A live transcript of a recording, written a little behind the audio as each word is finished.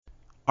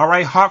All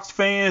right, Hawks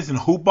fans and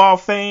hoopball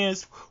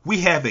fans,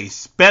 we have a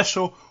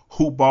special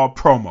hoopball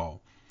promo.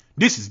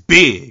 This is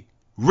big,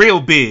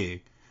 real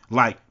big.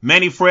 Like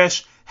Manny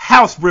Fresh,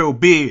 house real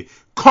big,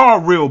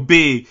 car real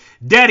big.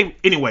 Daddy,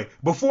 anyway,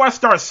 before I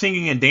start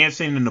singing and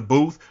dancing in the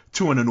booth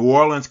to a New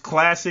Orleans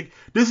classic,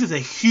 this is a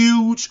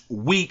huge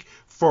week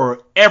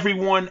for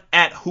everyone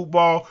at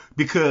hoopball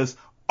because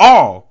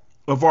all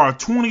of our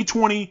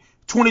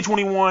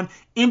 2020-2021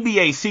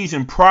 NBA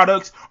season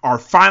products are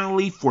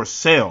finally for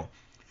sale.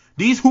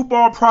 These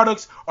hoopball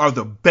products are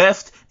the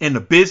best in the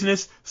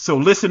business, so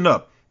listen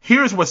up.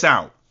 Here's what's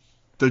out.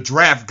 The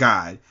draft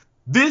guide.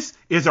 This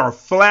is our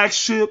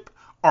flagship,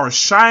 our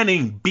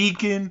shining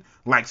beacon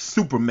like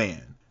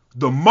Superman.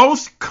 The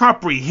most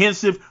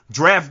comprehensive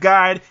draft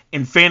guide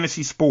in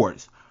fantasy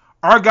sports.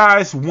 Our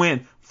guys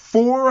went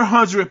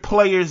 400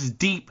 players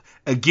deep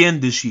again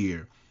this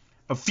year.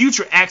 A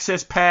future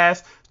access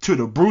pass to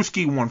the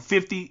Brewski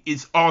 150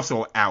 is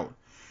also out.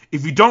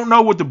 If you don't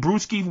know what the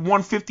Brewski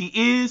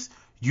 150 is,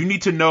 you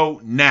need to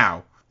know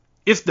now.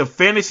 It's the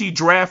fantasy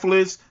draft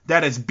list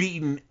that has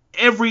beaten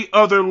every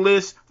other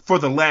list for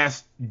the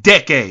last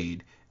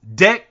decade.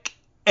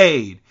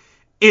 And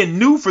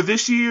new for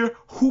this year,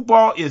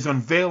 Hoopball is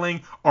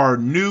unveiling our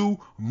new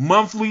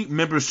monthly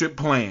membership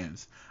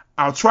plans.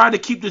 I'll try to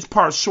keep this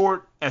part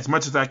short as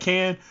much as I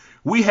can.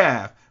 We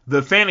have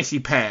the Fantasy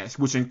Pass,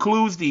 which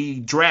includes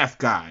the draft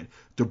guide,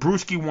 the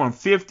Brewski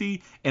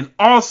 150, and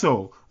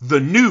also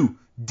the new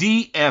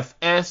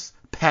DFS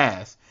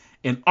Pass,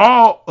 and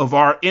all of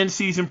our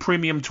in-season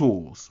premium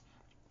tools.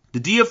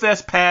 The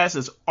DFS Pass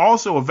is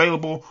also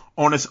available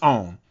on its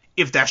own,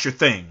 if that's your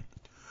thing.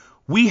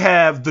 We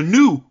have the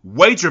new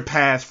Wager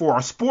Pass for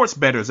our sports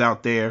bettors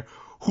out there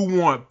who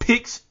want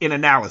picks and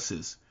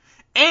analysis.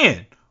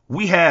 And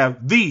we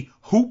have the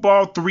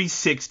Hoopball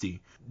 360.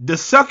 The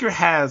sucker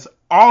has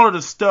all of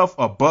the stuff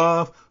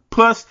above,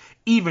 plus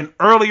even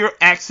earlier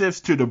access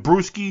to the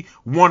Brewski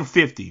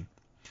 150.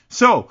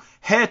 So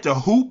head to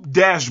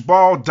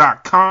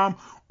hoop-ball.com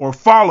or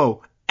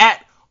follow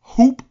at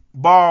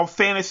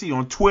hoopballfantasy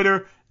on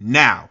Twitter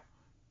now.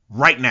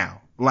 Right now.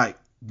 Like,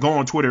 go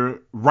on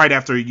Twitter right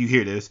after you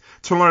hear this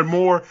to learn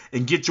more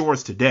and get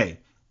yours today.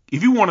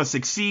 If you want to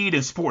succeed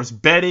in sports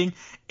betting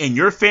in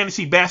your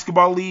fantasy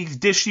basketball leagues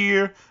this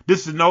year,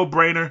 this is a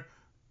no-brainer.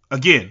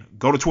 Again,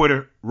 go to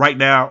Twitter right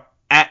now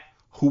at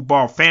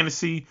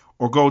hoopballfantasy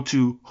or go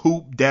to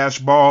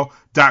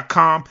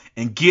hoop-ball.com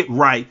and get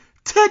right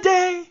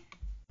today.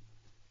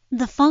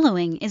 The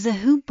following is a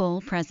Hoop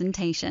Ball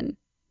presentation.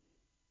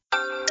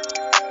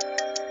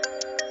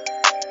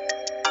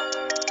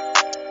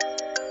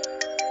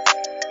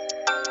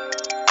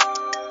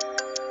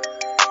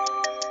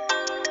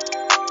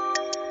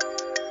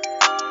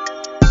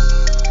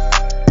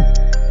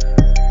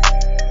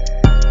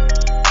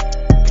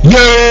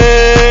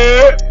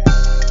 Yeah!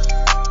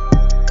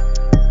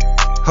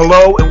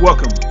 Hello and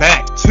welcome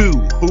back to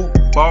Hoop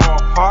Ball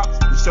Hawks,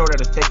 the show that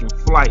is taking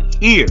flight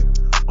here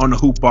on the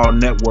Hoop Ball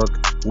Network,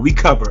 where we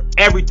cover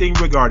everything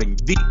regarding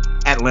the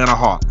Atlanta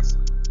Hawks.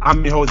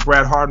 I'm your host,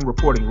 Brad Hardin,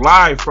 reporting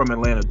live from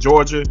Atlanta,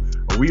 Georgia.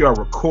 We are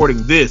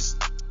recording this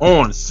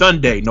on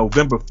Sunday,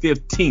 November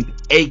 15th,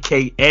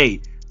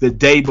 aka the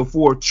day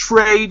before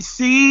trade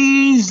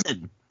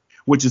season,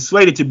 which is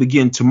slated to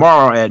begin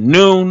tomorrow at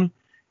noon.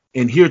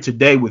 And here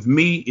today with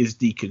me is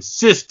the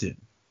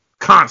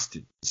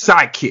constant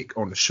sidekick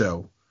on the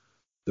show,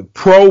 the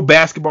pro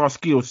basketball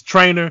skills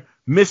trainer,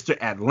 Mr.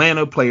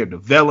 Atlanta Player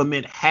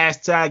Development,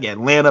 hashtag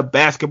Atlanta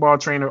Basketball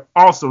Trainer,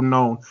 also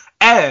known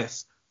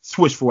as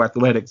Switch for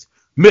Athletics,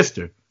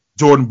 Mr.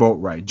 Jordan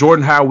Boatwright.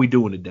 Jordan, how are we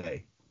doing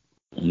today?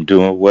 I'm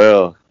doing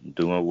well.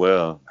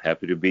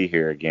 Happy to be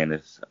here again.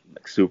 I'm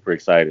super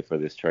excited for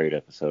this trade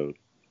episode.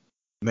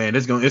 Man,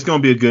 it's gonna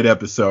be a good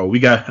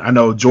episode. I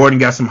know Jordan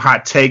got some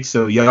hot takes,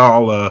 so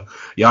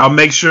y'all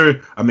make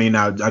sure. I mean,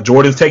 now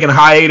Jordan's taking a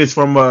hiatus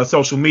from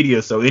social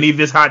media, so any of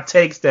his hot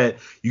takes that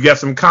you got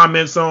some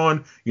comments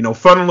on,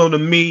 funnel them to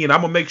me, and I'm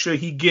gonna make sure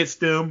he gets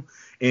them,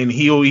 and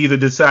he'll either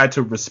decide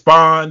to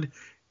respond.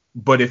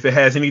 But if it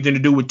has anything to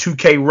do with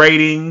 2K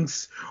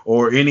ratings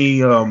or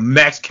any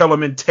Max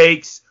Kellerman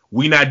takes,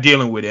 we not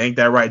dealing with it. Ain't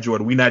that right,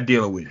 Jordan? We not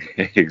dealing with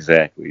it.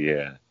 Exactly.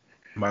 Yeah.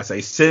 I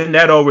say send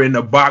that over in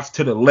the box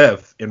to the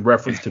left in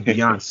reference to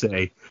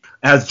Beyonce.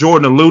 As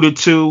Jordan alluded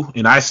to,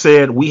 and I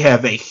said, we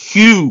have a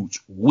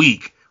huge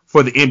week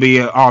for the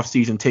NBA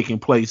offseason taking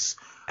place.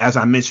 As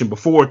I mentioned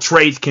before,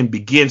 trades can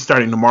begin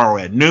starting tomorrow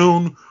at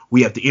noon.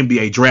 We have the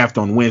NBA draft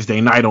on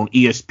Wednesday night on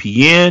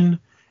ESPN,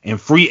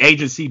 and free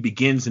agency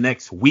begins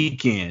next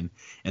weekend.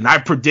 And I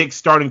predict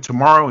starting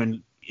tomorrow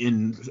and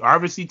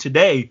obviously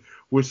today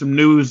with some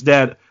news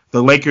that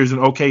the Lakers and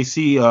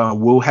OKC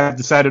will have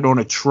decided on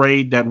a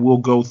trade that will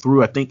go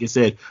through. I think it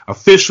said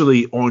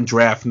officially on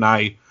draft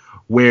night,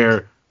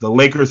 where the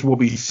Lakers will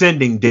be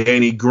sending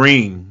Danny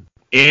Green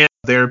and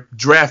their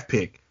draft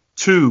pick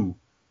to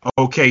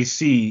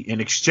OKC in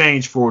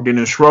exchange for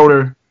Dennis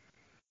Schroeder.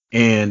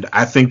 And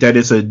I think that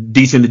is a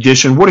decent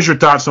addition. What is your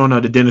thoughts on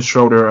the Dennis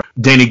Schroeder,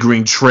 Danny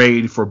Green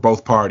trade for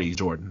both parties,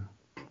 Jordan?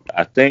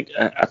 I think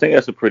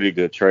that's a pretty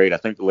good trade. I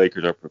think the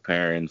Lakers are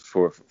preparing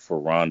for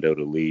Rondo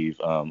to leave.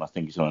 I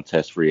think he's going to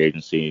test free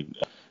agency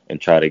and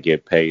try to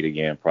get paid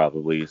again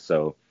probably.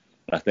 So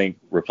I think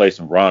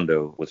replacing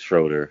Rondo with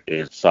Schroeder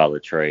is a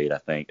solid trade. I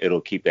think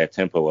it'll keep that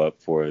tempo up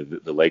for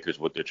the Lakers,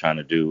 what they're trying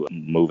to do,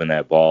 moving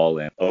that ball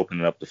and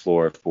opening up the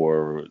floor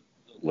for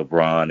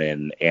LeBron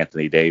and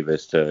Anthony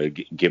Davis to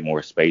get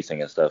more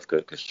spacing and stuff,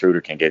 because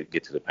Schroeder can get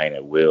to the paint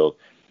at will,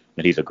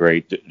 and he's a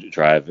great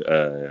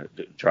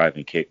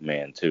driving kick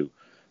man too.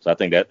 So I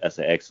think that's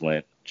an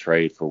excellent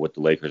trade for what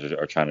the Lakers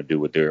are trying to do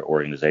with their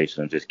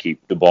organization, and just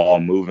keep the ball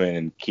moving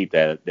and keep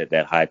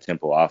that high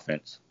tempo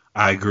offense.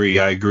 I agree.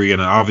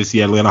 And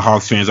obviously Atlanta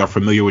Hawks fans are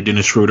familiar with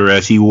Dennis Schroeder,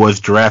 as he was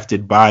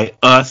drafted by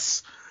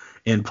us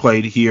and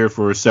played here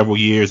for several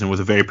years and was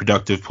a very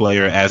productive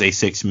player as a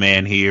sixth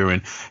man here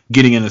and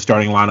getting in the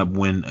starting lineup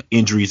when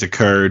injuries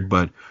occurred.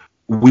 But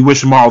we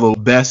wish him all the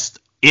best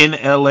in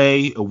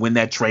LA when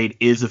that trade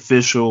is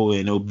official,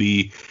 and it'll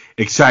be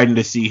exciting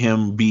to see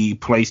him be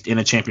placed in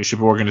a championship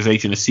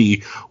organization to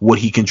see what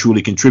he can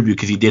truly contribute,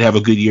 because he did have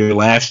a good year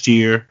last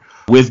year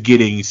with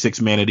getting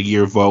Sixth Man of the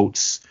Year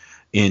votes,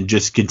 and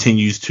just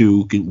continues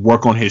to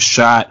work on his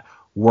shot,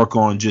 work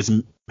on just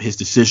his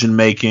decision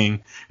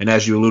making. And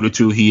as you alluded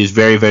to, he is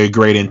very, very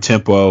great in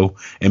tempo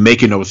and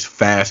making those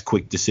fast,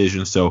 quick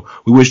decisions. So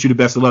we wish you the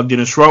best of luck,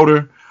 Dennis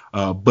Schroeder.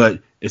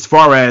 But as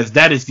far as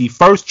that is the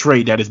first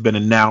trade that has been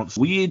announced,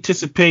 we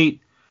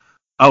anticipate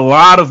a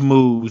lot of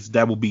moves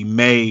that will be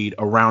made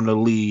around the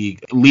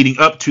league leading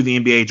up to the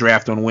NBA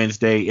draft on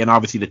Wednesday, and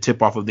obviously the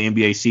tip-off of the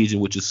NBA season,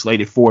 which is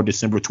slated for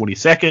December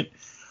 22nd.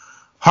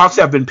 Hawks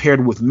have been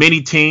paired with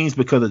many teams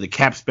because of the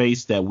cap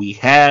space that we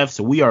have,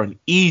 so we are an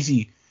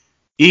easy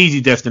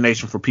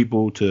destination for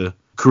people to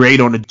create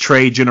on the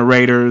trade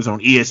generators on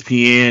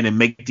ESPN and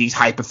make these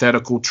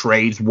hypothetical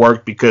trades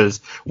work,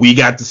 because we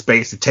got the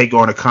space to take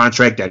on a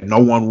contract that no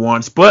one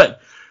wants.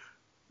 But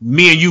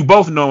me and you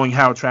both knowing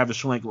how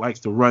Travis Schlenk likes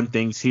to run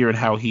things here and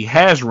how he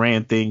has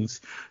ran things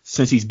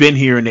since he's been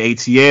here in the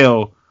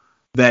ATL,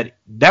 that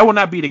will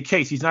not be the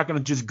case. He's not going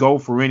to just go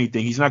for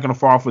anything. He's not going to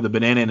fall for the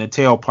banana in the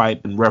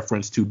tailpipe in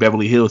reference to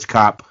Beverly Hills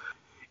Cop.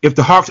 If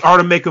the Hawks are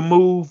to make a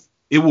move,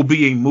 it will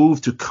be a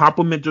move to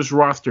complement this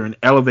roster and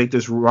elevate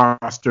this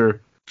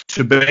roster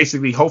to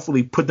basically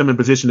hopefully put them in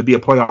position to be a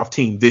playoff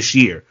team this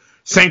year.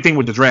 Same thing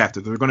with the draft.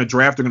 If they're going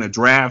to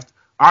draft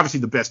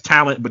obviously the best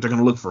talent, but they're going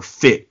to look for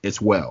fit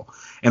as well.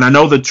 And I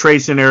know the trade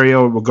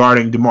scenario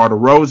regarding DeMar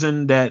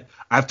DeRozan that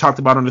I've talked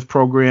about on this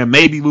program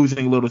may be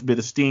losing a little bit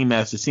of steam,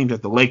 as it seems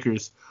that the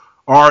Lakers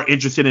are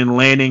interested in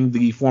landing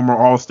the former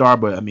All-Star.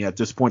 But, I mean, at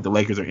this point, the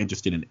Lakers are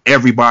interested in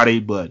everybody,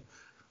 but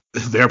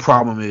their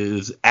problem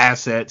is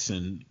assets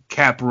and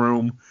cap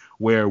room,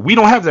 where we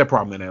don't have that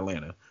problem in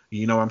Atlanta.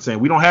 You know what I'm saying?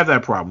 We don't have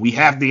that problem. We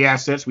have the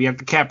assets. We have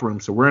the cap room.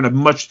 So we're in a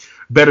much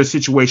better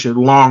situation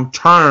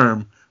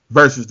long-term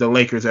versus the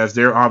Lakers, as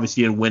they're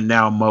obviously in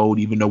win-now mode,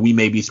 even though we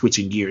may be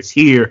switching gears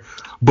here.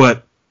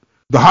 But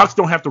the Hawks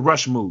don't have to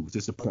rush moves,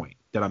 is the point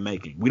that I'm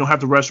making. We don't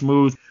have to rush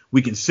moves.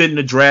 We can sit in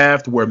the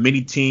draft, where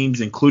many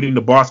teams, including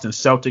the Boston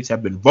Celtics,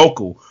 have been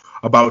vocal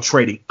about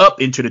trading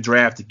up into the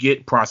draft to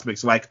get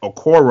prospects like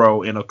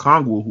Okoro and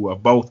Okongwu, who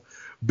have both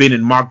been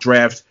in mock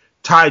drafts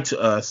tied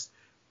to us.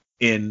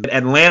 And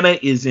Atlanta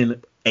is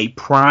in a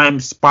prime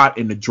spot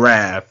in the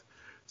draft.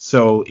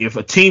 So if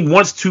a team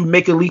wants to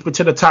make a leap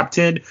into the top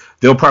 10,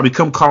 they'll probably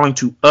come calling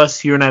to us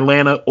here in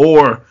Atlanta,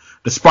 or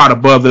the spot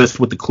above us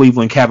with the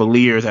Cleveland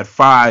Cavaliers at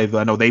 5.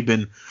 I know they've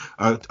been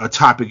a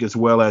topic, as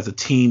well as a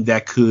team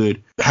that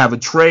could have a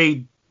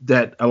trade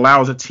that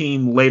allows a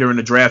team later in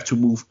the draft to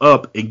move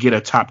up and get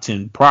a top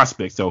 10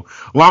 prospect. So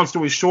long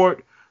story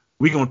short,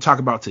 we're going to talk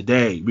about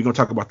today. We're going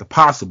to talk about the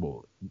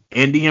possible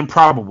and the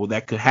improbable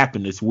that could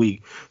happen this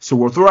week. So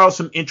we'll throw out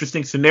some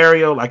interesting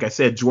scenario. Like I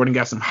said, Jordan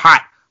got some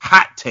hot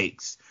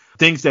takes,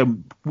 things that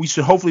we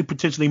should hopefully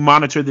potentially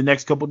monitor the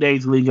next couple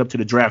days leading up to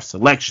the draft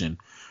selection.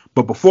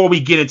 But before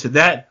we get into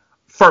that,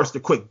 first a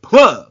quick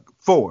plug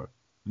for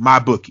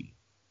MyBookie.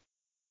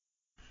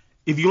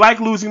 If you like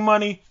losing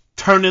money,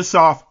 turn this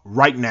off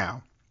right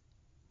now.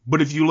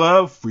 But if you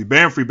love free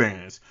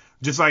bands,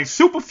 just like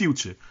Super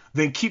Future,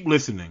 then keep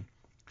listening.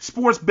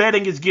 Sports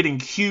betting is getting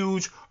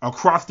huge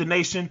across the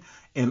nation,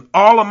 and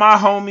all of my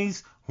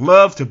homies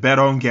love to bet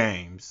on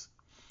games.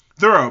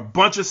 There are a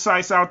bunch of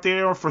sites out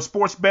there for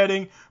sports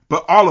betting,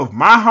 but all of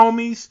my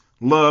homies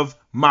love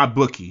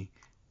MyBookie.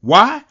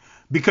 Why?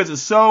 Because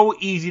it's so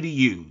easy to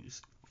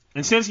use.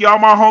 And since y'all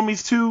my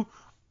homies too,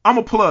 I'm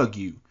going to plug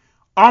you.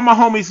 All my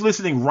homies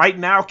listening right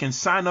now can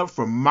sign up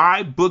for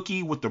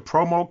MyBookie with the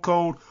promo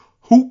code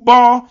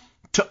HoopBall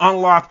to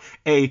unlock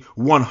a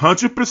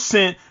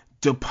 100%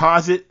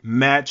 deposit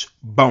match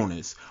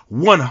bonus.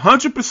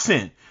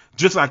 100%,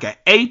 just like an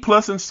A+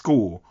 in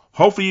school.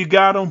 Hopefully you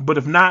got them, but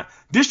if not,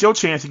 this your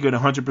chance to get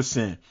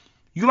 100%.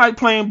 You like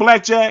playing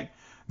blackjack?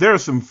 There are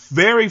some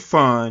very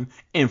fun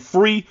and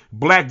free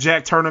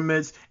blackjack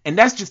tournaments, and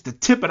that's just the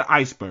tip of the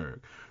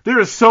iceberg. There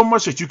is so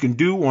much that you can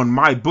do on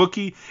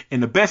MyBookie,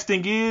 and the best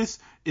thing is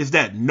is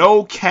that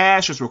no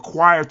cash is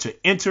required to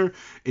enter,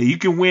 and you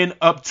can win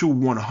up to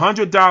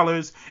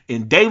 $100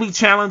 in daily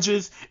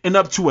challenges and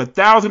up to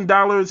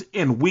 $1,000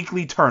 in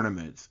weekly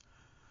tournaments.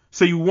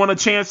 So you want a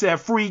chance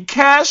at free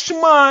cash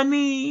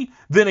money?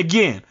 Then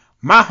again,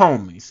 my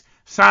homies,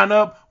 sign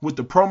up with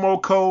the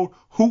promo code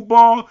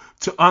HoopBall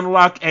to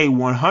unlock a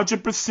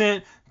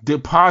 100%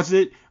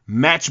 deposit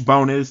match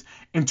bonus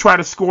and try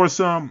to score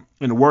some,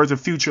 in the words of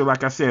Future,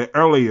 like I said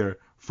earlier,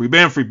 free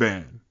band, free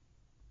band.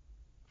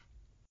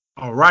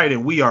 All right,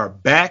 and we are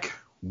back.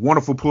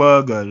 Wonderful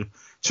plug.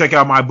 Check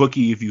out my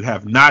bookie if you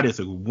have not. It's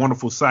a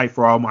wonderful site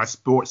for all my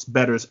sports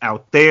bettors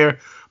out there.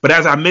 But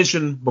as I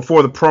mentioned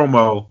before the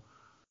promo,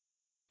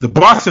 the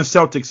Boston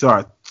Celtics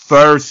are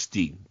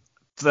thirsty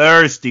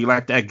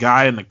like that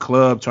guy in the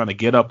club trying to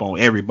get up on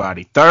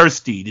everybody.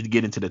 Thirsty to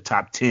get into the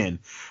top 10.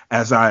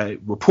 As I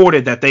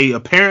reported that they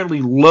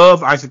apparently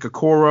love Isaac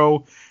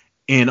Okoro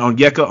and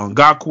Onyeka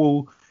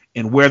Onwuekwu,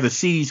 and where the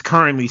C's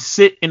currently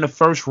sit in the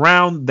first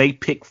round, they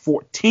pick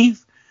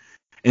 14th,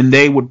 and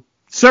they would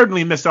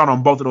certainly miss out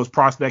on both of those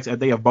prospects as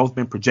they have both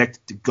been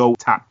projected to go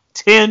top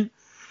 10.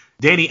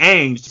 Danny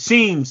Ainge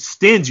seems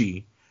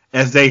stingy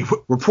as they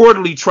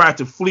reportedly tried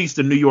to fleece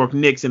the New York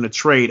Knicks in a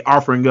trade,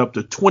 offering up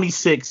the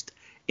 26th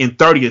and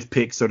 30th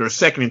picks, so their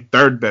second and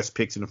third best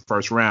picks in the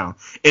first round,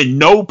 and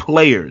no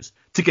players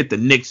to get the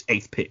Knicks'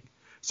 8th pick.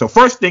 So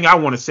first thing I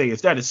want to say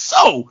is that is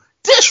so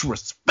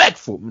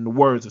disrespectful, in the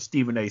words of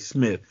Stephen A.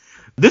 Smith.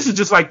 This is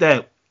just like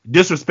that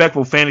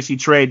disrespectful fantasy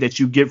trade that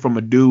you get from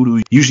a dude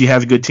who usually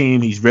has a good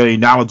team. He's very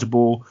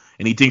knowledgeable,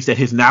 and he thinks that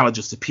his knowledge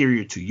is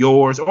superior to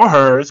yours or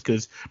hers,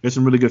 because there's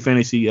some really good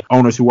fantasy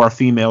owners who are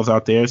females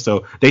out there.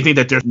 So they think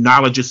that their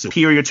knowledge is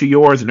superior to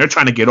yours, and they're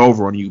trying to get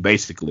over on you,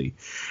 basically.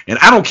 And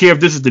I don't care if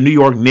this is the New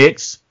York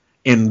Knicks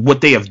and what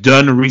they have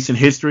done in recent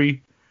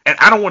history. And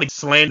I don't want to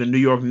slander the New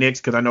York Knicks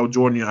because I know,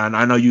 Jordan, and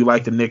I know you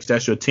like the Knicks.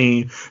 That's your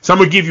team. So I'm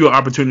going to give you an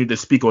opportunity to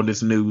speak on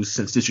this news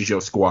since this is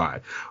your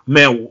squad.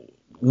 Man,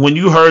 when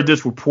you heard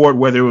this report,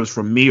 whether it was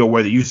from me or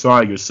whether you saw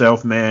it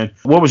yourself, man,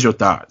 what was your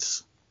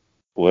thoughts?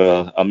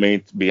 Well, I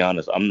mean, to be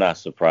honest, I'm not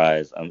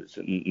surprised.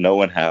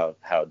 Knowing how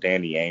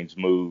Danny Ainge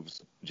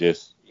moves,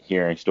 just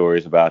hearing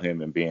stories about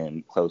him and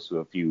being close to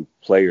a few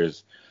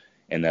players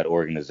in that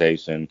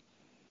organization,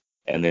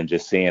 and then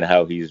just seeing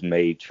how he's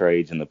made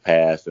trades in the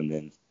past, and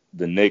then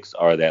the Knicks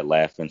are that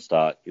laughing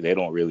stock. They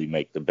don't really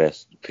make the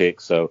best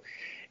picks, so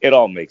it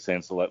all makes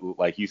sense.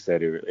 Like you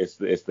said, it's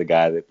the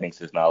guy that thinks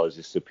his knowledge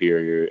is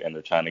superior, and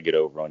they're trying to get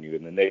over on you.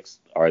 And the Knicks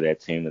are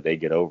that team that they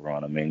get over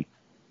on. I mean,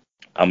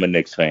 I'm a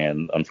Knicks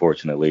fan,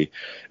 unfortunately,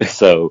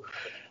 so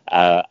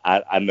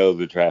I know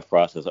the draft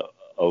process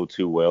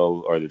too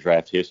well, or the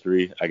draft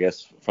history, I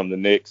guess, from the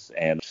Knicks,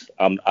 and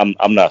I'm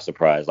not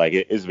surprised. Like,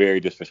 it's very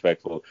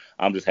disrespectful.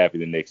 I'm just happy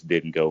the Knicks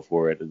didn't go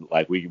for it.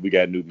 Like, we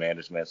got new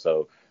management,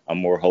 so I'm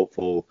more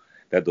hopeful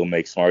that they'll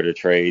make smarter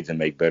trades and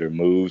make better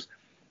moves.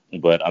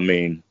 But I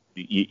mean,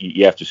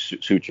 you have to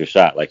shoot your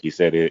shot, like you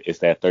said. It's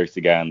that thirsty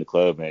guy in the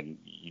club, and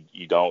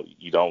you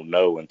don't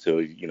know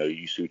until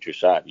you shoot your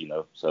shot.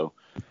 So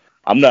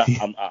I'm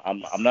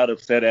not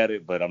upset at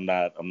it, but I'm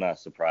not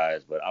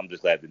surprised. But I'm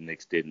just glad the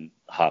Knicks didn't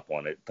hop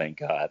on it. Thank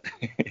God.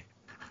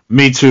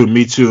 Me too.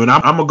 And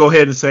I'm gonna go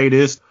ahead and say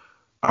this.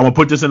 I'm going to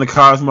put this in the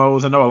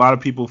cosmos. I know a lot of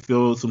people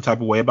feel some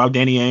type of way about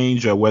Danny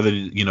Ainge, or whether,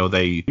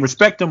 they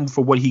respect him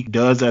for what he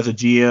does as a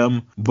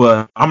GM.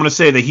 But I'm going to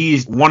say that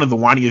he's one of the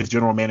whiniest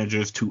general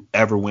managers to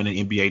ever win an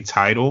NBA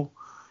title.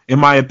 In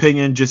my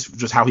opinion,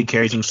 just how he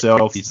carries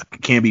himself. He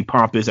can be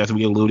pompous, as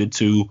we alluded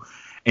to.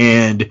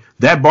 And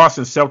that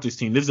Boston Celtics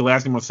team, this is the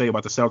last thing I'm going to say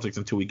about the Celtics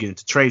until we get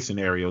into trade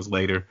scenarios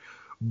later.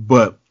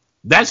 But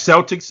that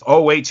Celtics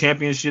 08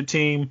 championship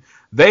team,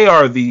 they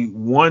are the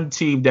one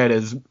team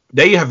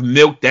they have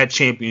milked that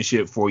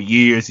championship for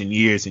years and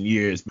years and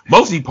years.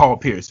 Mostly Paul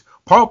Pierce.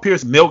 Paul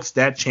Pierce milks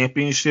that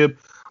championship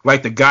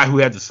like the guy who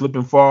had the slip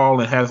and fall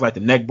and has like the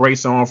neck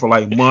brace on for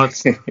like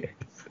months.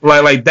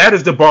 like that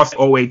is the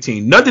Boston 08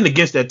 team. Nothing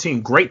against that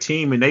team. Great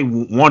team, and they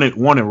won it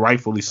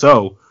rightfully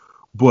so.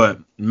 But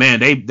man,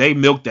 they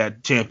milk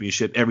that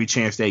championship every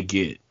chance they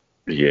get.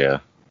 Yeah.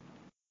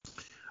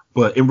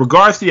 But in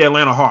regards to the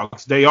Atlanta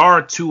Hawks, they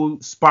are 2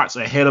 spots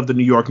ahead of the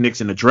New York Knicks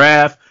in the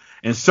draft,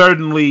 and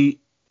certainly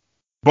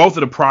both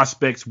of the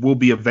prospects will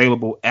be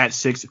available at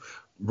 6,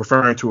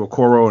 referring to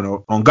Okoro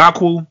and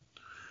Onwuekwu.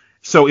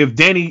 So if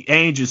Danny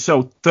Ainge is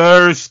so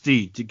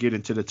thirsty to get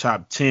into the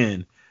top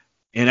 10,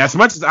 and as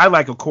much as I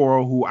like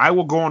Okoro, who I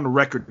will go on the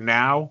record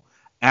now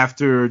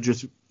after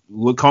just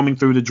combing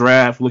through the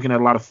draft, looking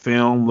at a lot of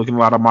film, looking at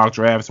a lot of mock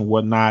drafts and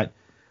whatnot,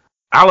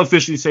 I'll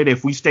officially say that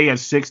if we stay at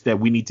 6, that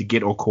we need to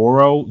get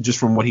Okoro just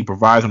from what he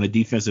provides on the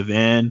defensive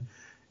end.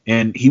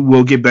 And he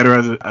will get better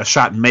as a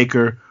shot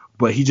maker,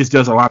 but he just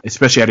does a lot,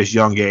 especially at his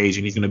young age.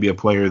 And he's going to be a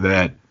player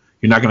that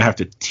you're not going to have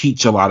to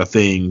teach a lot of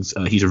things.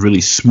 He's a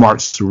really smart,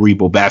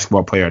 cerebral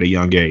basketball player at a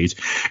young age.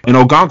 And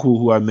Onwuekwu,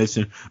 who I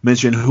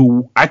mentioned,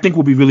 who I think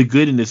will be really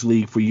good in this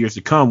league for years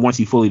to come once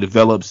he fully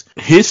develops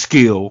his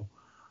skill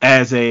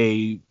as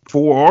a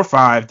 4 or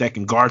 5 that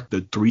can guard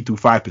the 3 through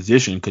 5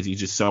 position because he's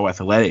just so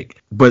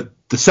athletic. But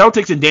the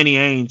Celtics and Danny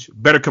Ainge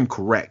better come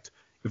correct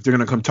if they're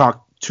going to come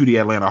talk to the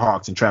Atlanta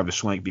Hawks and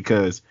Travis Schlenk,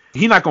 because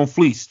he's not going to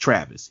fleece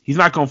Travis.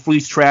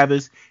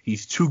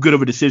 He's too good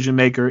of a decision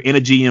maker and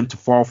a GM to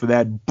fall for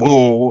that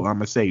bull. I'm going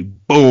to say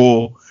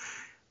bull.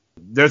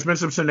 There's been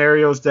some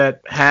scenarios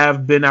that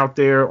have been out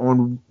there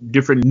on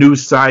different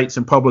news sites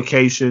and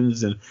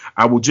publications, and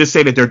I will just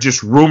say that they're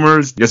just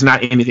rumors. There's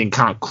not anything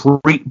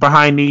concrete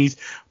behind these,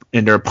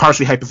 and they're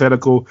partially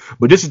hypothetical.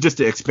 But this is just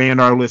to expand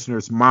our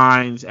listeners'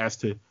 minds as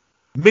to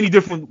many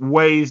different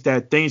ways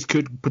that things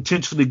could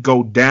potentially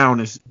go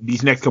down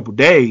these next couple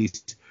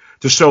days,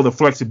 to show the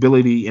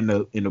flexibility in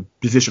the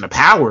position of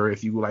power,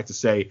 if you would like to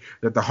say,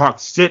 that the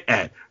Hawks sit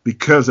at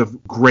because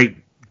of great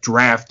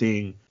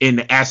drafting in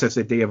the assets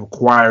that they have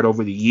acquired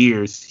over the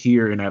years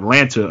here in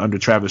Atlanta under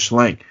Travis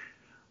Schlenk.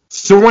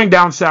 Soaring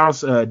down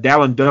south,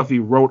 Dallin Duffy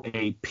wrote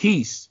a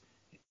piece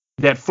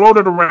that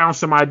floated around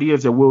some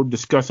ideas that we'll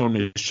discuss on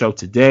this show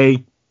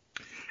today,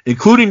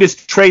 including this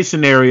trade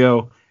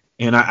scenario.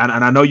 And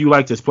I know you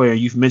like this player.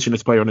 You've mentioned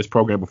this player on this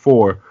program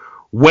before,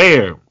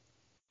 where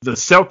the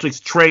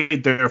Celtics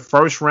trade their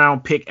first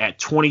round pick at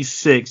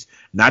 26,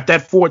 not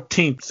that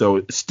 14th, so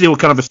it's still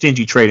kind of a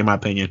stingy trade in my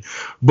opinion,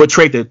 but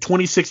trade the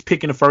 26th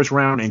pick in the first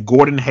round and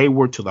Gordon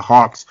Hayward to the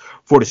Hawks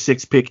for the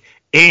 6th pick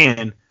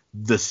and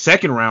the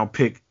second round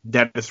pick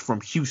that is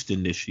from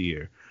Houston this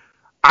year.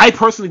 I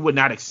personally would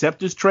not accept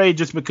this trade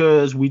just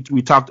because we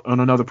talked on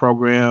another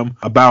program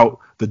about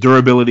the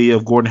durability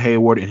of Gordon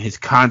Hayward, and his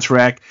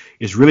contract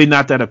is really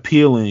not that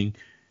appealing,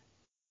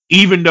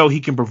 even though he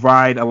can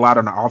provide a lot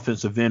on the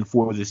offensive end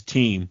for this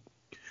team.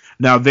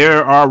 Now,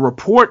 there are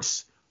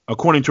reports,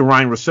 according to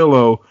Ryan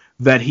Russillo,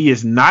 that he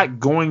is not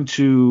going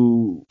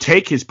to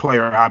take his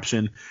player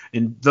option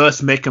and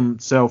thus make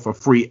himself a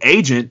free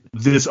agent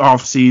this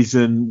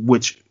offseason,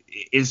 which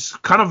is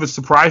kind of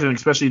surprising,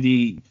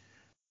 especially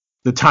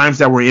the times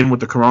that we're in with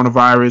the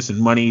coronavirus, and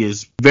money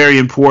is very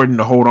important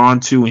to hold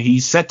on to, and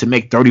he's set to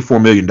make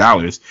 $34 million.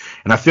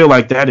 And I feel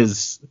like that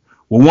is,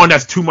 well, one,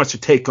 that's too much to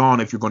take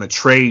on if you're going to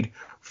trade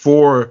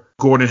for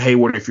Gordon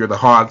Hayward if you're the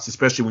Hawks,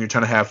 especially when you're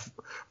trying to have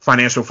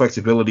financial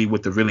flexibility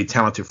with the really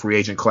talented free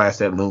agent class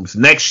that looms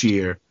next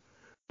year.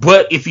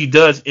 But if he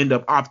does end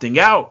up opting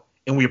out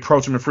and we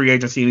approach him in free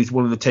agency and he's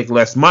willing to take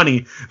less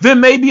money, then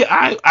maybe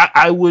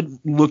I would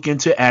look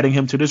into adding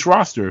him to this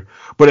roster.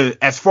 But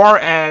as far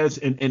as,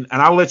 and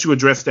I'll let you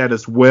address that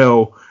as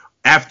well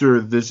after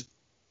this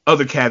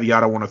other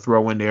caveat I want to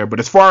throw in there. But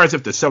as far as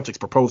if the Celtics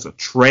propose a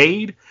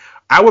trade,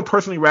 I would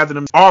personally rather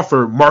them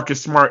offer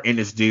Marcus Smart in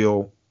this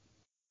deal,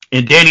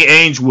 and Danny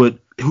Ainge would,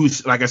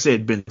 who's, like I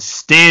said, been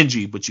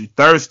stingy, but you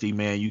thirsty,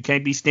 man. You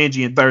can't be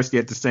stingy and thirsty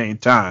at the same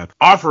time.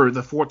 Offer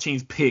the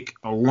 14th pick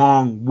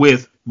along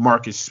with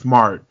Marcus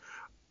Smart.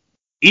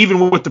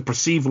 Even with the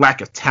perceived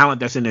lack of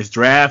talent that's in this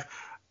draft,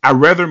 I'd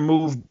rather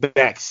move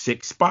back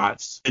 6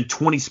 spots and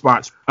 20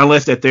 spots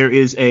unless that there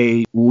is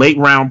a late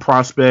round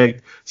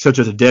prospect such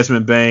as a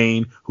Desmond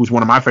Bane, who's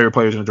one of my favorite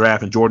players in the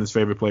draft and Jordan's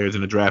favorite players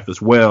in the draft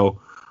as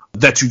well,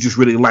 that you just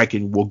really like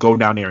and will go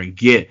down there and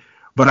get.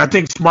 But I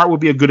think Smart would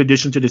be a good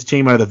addition to this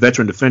team as a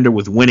veteran defender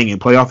with winning and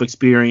playoff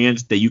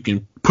experience that you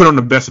can put on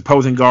the best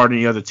opposing guard in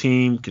the other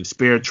team, can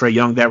spare Trae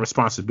Young that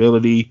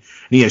responsibility. And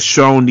he has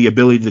shown the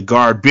ability to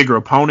guard bigger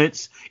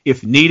opponents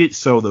if needed,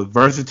 so the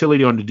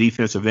versatility on the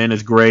defensive end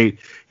is great.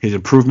 His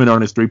improvement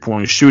on his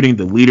three-point shooting,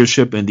 the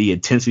leadership and the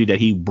intensity that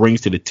he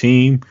brings to the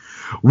team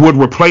would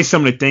replace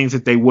some of the things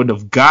that they wouldn't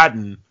have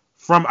gotten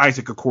from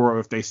Isaac Okoro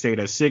if they stayed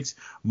at 6,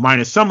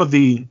 minus some of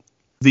the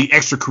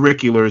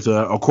extracurriculars.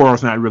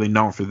 Okoro's not really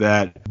known for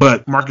that,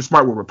 but Marcus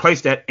Smart will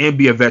replace that and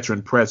be a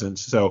veteran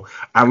presence. So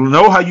I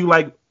know how you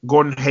like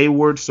Gordon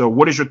Hayward. So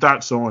what is your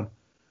thoughts on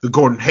the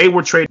Gordon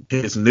Hayward trade,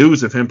 his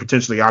news of him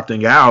potentially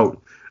opting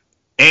out,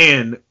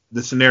 and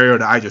the scenario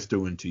that I just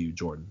threw into you,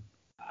 Jordan?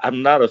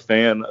 I'm not a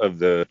fan of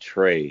the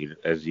trade,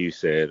 as you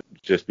said,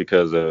 just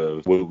because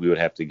of what we would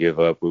have to give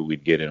up, what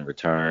we'd get in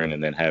return,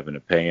 and then having to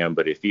pay him.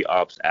 But if he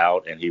opts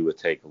out and he would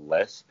take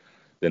less,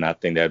 then I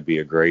think that'd be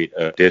a great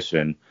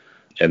addition.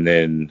 And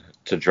then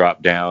to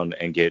drop down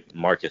and get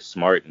Marcus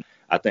Smart,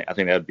 I think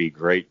that'd be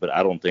great. But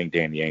I don't think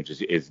Danny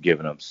Ainge is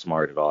giving up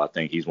Smart at all. I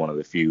think he's one of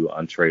the few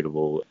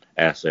untradeable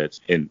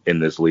assets in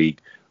this league.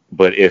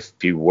 But if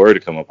he were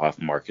to come up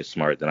off Marcus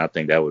Smart, then I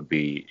think that would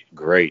be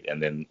great.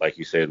 And then, like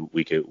you said,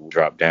 we could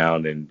drop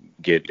down and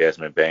get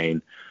Desmond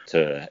Bane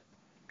to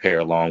pair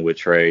along with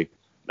Trae.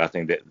 I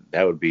think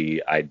that would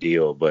be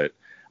ideal, but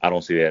I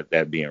don't see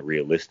that being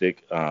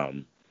realistic.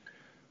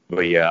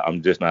 But yeah,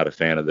 I'm just not a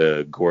fan of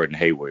the Gordon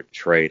Hayward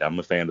trade. I'm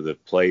a fan of the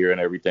player and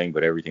everything,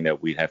 but everything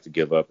that we'd have to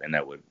give up and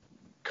that would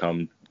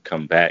come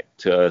back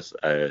to us,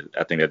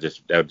 I think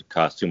that would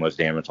cause too much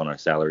damage on our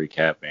salary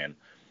cap and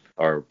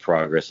our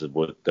progress is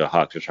what the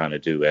Hawks are trying to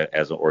do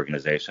as an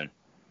organization.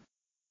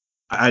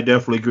 I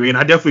definitely agree. And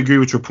I definitely agree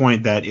with your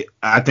point that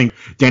I think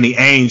Danny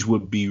Ainge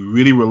would be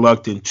really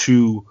reluctant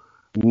to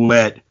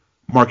let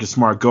Marcus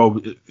Smart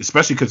go,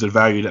 especially because of the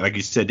value that, like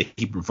you said, that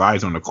he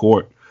provides on the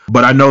court.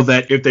 But I know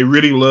that if they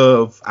really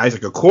love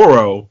Isaac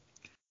Okoro,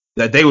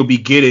 that they would be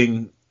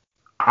getting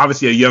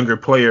obviously a younger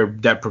player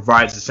that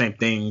provides the same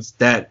things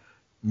that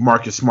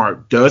Marcus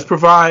Smart does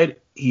provide.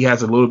 He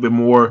has a little bit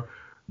more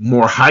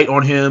height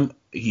on him.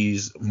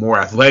 He's more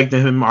athletic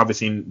than him.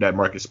 Obviously, that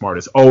Marcus Smart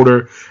is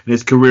older in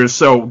his career,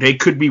 so they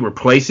could be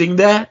replacing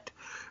that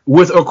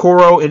with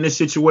Okoro in this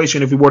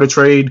situation. If we were to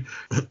trade,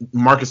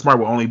 Marcus Smart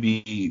will only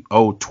be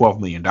owed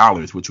 $12 million,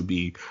 which would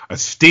be a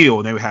steal.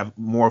 And they would have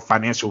more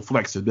financial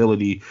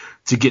flexibility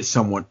to get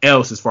someone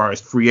else as far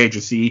as free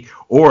agency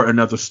or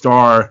another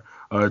star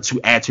to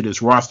add to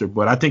this roster.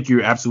 But I think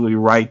you're absolutely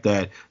right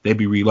that they'd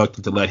be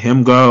reluctant to let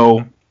him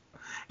go.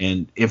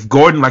 And if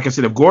Gordon, like I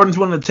said, if Gordon's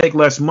willing to take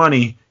less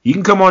money, he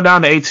can come on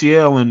down to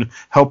ATL and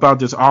help out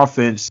this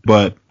offense.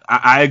 But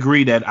I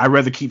agree that I'd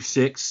rather keep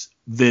 6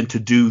 than to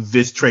do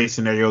this trade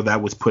scenario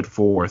that was put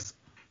forth.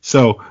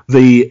 So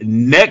the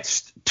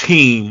next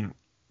team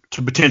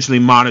to potentially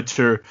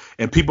monitor,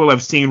 and people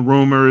have seen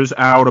rumors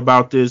out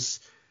about this,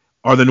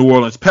 are the New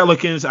Orleans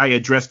Pelicans. I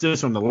addressed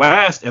this on the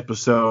last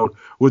episode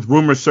with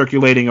rumors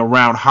circulating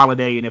around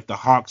Holiday and if the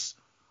Hawks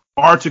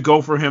are to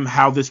go for him,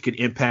 how this could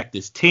impact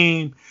this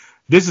team.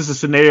 This is a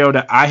scenario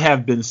that I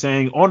have been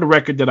saying on the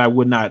record that I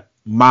would not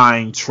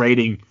mind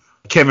trading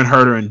Kevin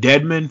Huerter and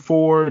Dedmon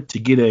for to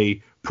get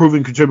a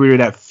proven contributor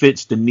that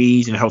fits the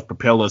needs and helps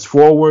propel us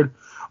forward.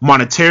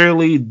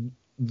 Monetarily,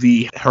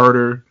 the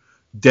Huerter,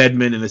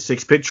 Dedmon, and the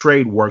 6th pick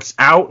trade works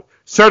out.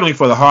 Certainly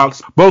for the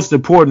Hawks. Most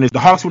important is the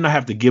Hawks will not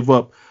have to give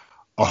up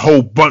a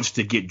whole bunch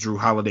to get Drew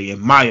Holiday,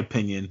 in my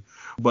opinion.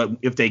 But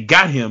if they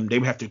got him, they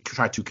would have to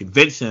try to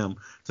convince him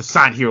to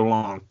sign here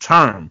long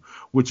term,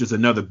 which is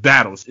another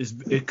battle.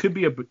 It could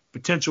be a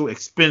potential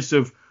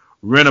expensive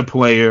rent-a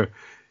player,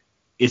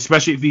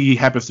 especially if he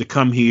happens to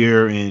come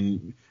here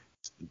and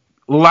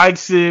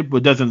likes it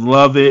but doesn't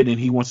love it, and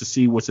he wants to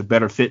see what's a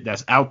better fit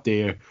that's out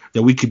there,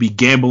 that we could be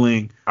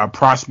gambling our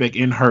prospect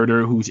in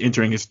Huerter, who's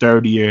entering his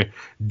 3rd year,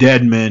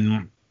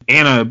 Dedmon,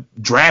 and a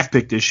draft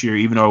pick this year,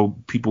 even though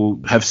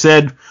people have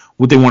said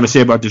what they want to say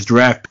about this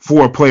draft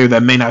for a player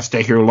that may not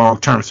stay here long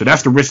term. So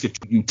that's the risk that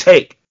you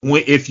take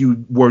if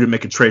you were to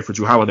make a trade for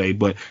Drew Holiday.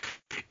 But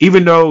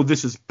even though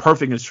this is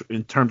perfect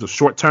in terms of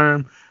short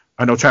term,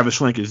 I know Travis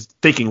Schlenk is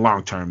thinking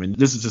long term, and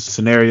this is a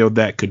scenario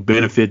that could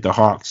benefit the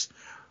Hawks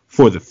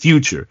for the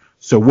future.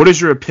 So what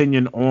is your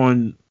opinion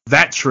on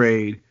that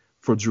trade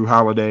for Drew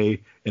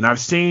Holiday? And I've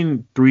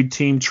seen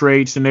 3-team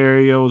trade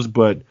scenarios,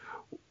 but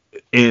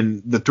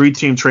in the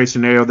 3-team trade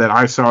scenario that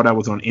I saw that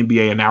was on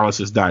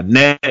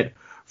NBAanalysis.net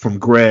from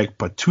Greg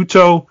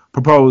Patuto,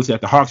 proposed that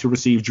the Hawks would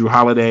receive Drew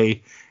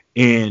Holiday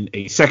and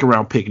a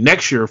 2nd-round pick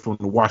next year from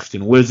the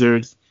Washington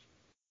Wizards.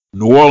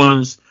 New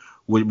Orleans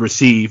would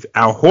receive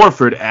Al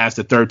Horford, as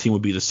the 3rd team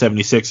would be the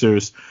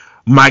 76ers.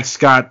 Mike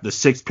Scott, the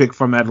 6th pick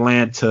from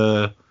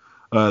Atlanta,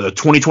 the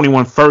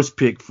 2021 first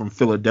pick from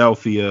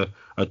Philadelphia,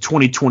 a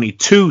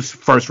 2022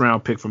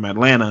 first-round pick from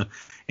Atlanta,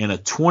 and a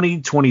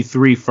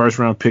 2023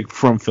 first-round pick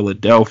from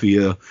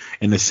Philadelphia.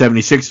 And the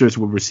 76ers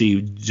will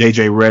receive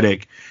J.J.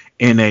 Redick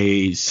and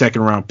a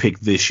 2nd-round pick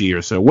this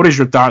year. So what is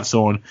your thoughts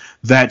on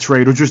that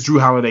trade, or just Drew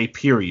Holiday,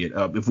 period,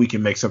 if we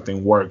can make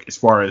something work as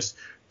far as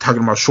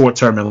talking about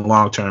short-term and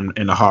long-term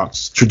in the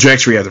Hawks'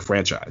 trajectory as a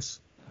franchise?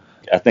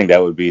 I think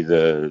that would be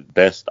the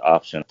best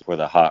option for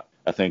the Hawks.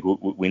 I think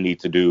we need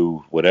to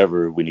do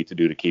whatever we need to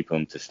do to keep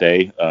him to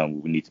stay.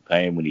 We need to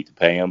pay him. We need to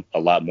pay him. A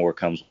lot more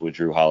comes with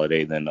Drew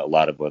Holiday than a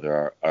lot of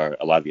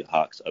the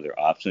Hawks' other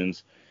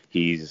options.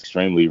 He's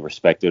extremely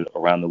respected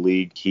around the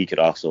league. He could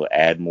also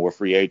add more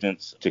free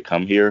agents to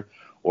come here,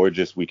 or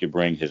just we could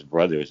bring his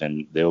brothers,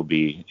 and they'll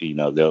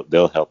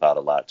help out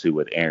a lot too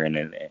with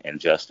Aaron and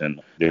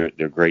Justin. They're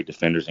great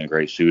defenders and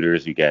great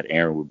shooters. You got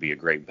Aaron would be a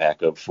great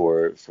backup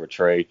for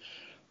Trey.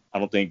 I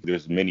don't think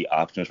there's many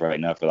options right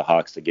now for the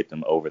Hawks to get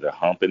them over the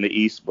hump in the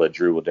East, but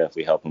Drew will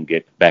definitely help them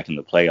get back in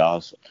the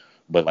playoffs.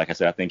 But like I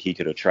said, I think he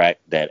could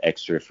attract that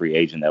extra free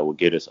agent that will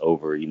get us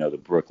over, the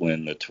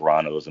Brooklyn, the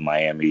Torontos, the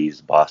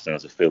Miamis,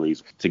 Bostons, the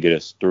Phillies, to get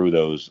us through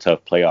those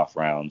tough playoff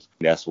rounds.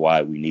 That's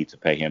why we need to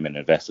pay him and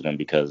invest in him,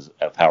 because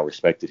of how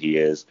respected he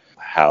is,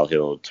 how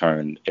he'll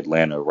turn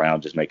Atlanta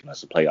around, just making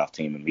us a playoff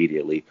team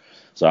immediately.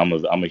 So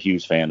I'm a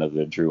huge fan of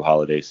the Drew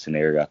Holiday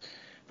scenario.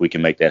 If we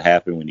can make that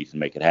happen, we need to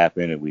make it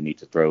happen, and we need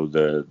to throw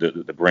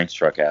the Brinks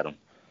truck at him.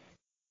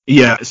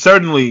 Yeah,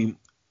 certainly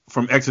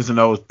from X's and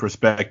O's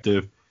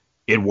perspective,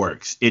 it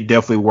works. It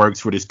definitely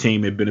works for this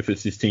team. It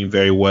benefits this team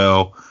very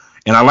well.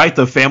 And I like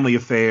the family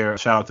affair.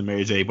 Shout out to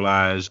Mary J.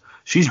 Blige.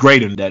 She's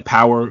great in that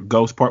Power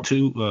Ghost Part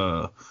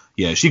 2.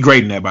 Yeah, she's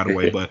great in that, by the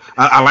way. But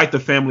I like the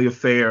family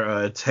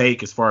affair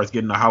take as far as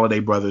getting the Holiday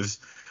brothers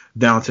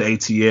down to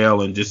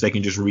ATL, and they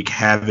can just wreak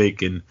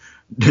havoc, and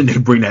then they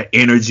bring that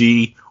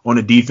energy on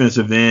the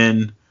defensive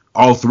end.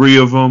 All 3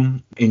 of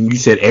them. And you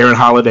said Aaron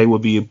Holiday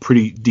would be a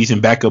pretty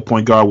decent backup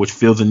point guard, which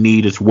fills a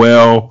need as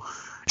well.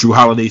 Drew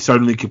Holiday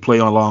certainly can play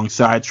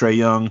alongside Trae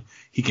Young.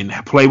 He can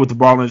play with the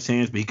ball in his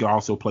hands, but he can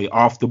also play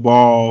off the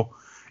ball.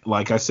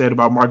 Like I said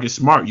about Marcus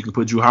Smart, you can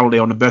put Drew Holiday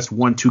on the best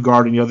 1-2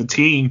 guard in the other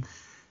team.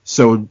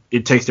 So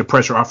it takes the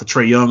pressure off of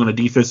Trae Young on the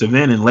defensive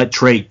end and let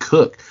Trae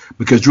cook,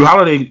 because Jrue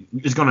Holiday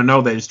is going to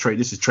know that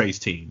this is Trae's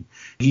team.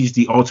 He's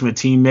the ultimate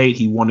teammate.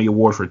 He won the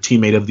award for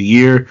Teammate of the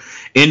Year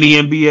in the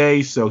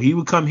NBA. So he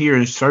would come here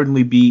and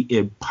certainly be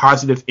a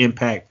positive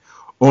impact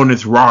on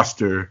this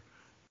roster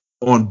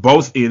on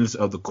both ends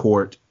of the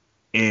court.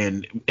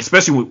 And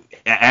especially with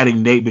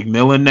adding Nate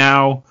McMillan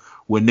now,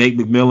 when Nate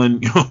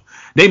McMillan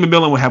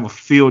will have a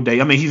field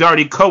day. I mean, he's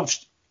already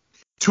coached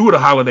two of the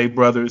Holiday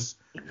brothers.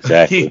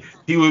 Exactly.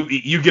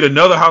 You get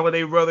another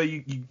Holiday brother.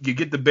 You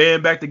get the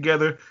band back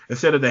together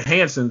instead of the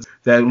Hansons,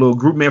 that little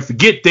group, man.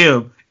 Forget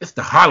them. It's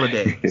the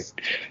Holidays.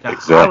 The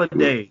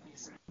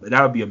Holidays.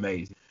 That would be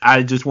amazing.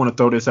 I just want to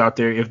throw this out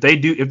there. If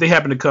they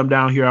happen to come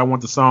down here, I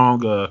want the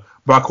song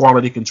by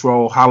Quality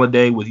Control,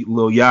 Holiday with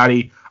Lil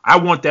Yachty. I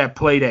want that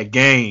played at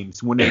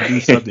games when they do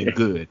something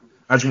good.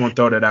 I just want to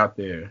throw that out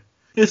there.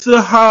 It's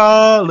a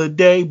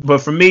holiday.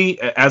 But for me,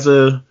 as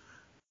a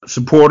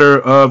supporter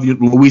of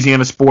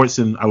Louisiana sports,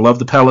 and I love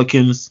the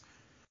Pelicans,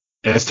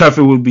 as tough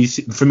it would be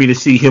for me to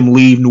see him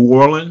leave New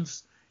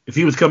Orleans. If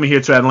he was coming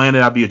here to Atlanta,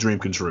 that'd be a dream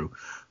come true.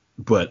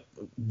 But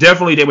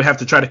definitely they would have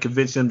to try to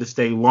convince him to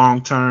stay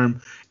long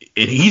term.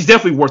 And he's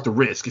definitely worth the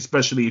risk,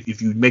 especially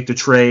if you make the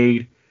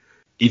trade.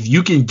 If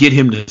you can get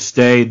him to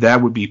stay,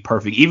 that would be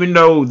perfect. Even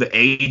though the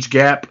age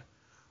gap,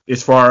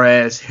 as far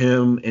as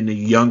him and the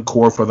young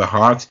core for the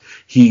Hawks,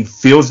 he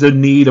feels the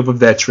need of a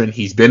veteran.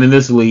 He's been in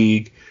this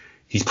league.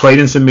 He's played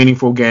in some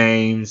meaningful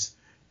games.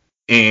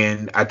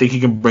 And I think he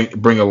can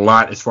bring a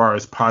lot as far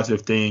as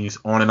positive things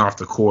on and off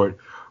the court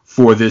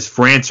for this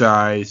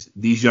franchise,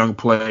 these young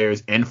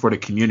players, and for the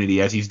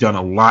community, as he's done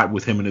a lot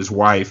with him and his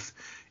wife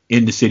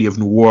in the city of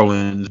New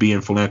Orleans,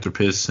 being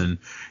philanthropists and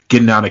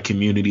getting out of the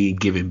community and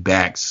giving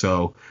back.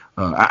 So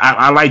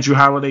I like Jrue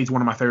Holiday. He's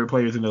one of my favorite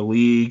players in the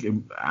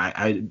league.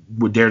 I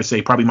would dare to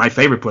say probably my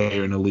favorite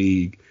player in the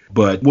league.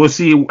 But we'll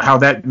see how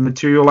that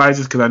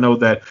materializes, because I know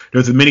that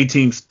there's many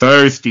teams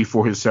thirsty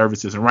for his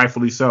services, and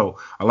rightfully so.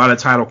 A lot of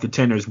title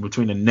contenders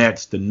between the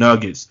Nets, the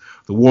Nuggets,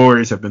 the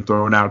Warriors have been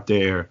thrown out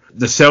there.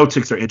 The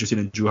Celtics are interested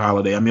in Jrue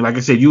Holiday. I mean, like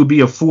I said, you would be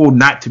a fool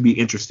not to be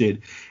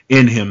interested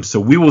in him. So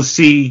we will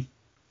see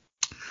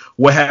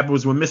what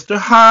happens with Mr.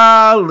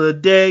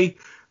 Holiday.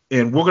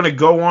 And we're going to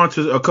go on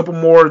to a couple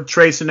more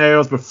trade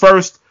scenarios. But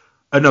first,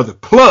 another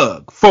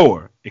plug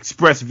for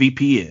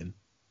ExpressVPN.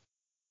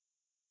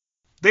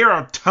 There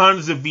are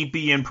tons of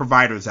VPN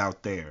providers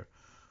out there.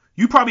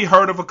 You probably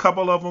heard of a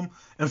couple of them,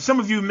 and some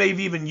of you may have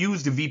even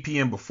used a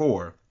VPN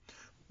before.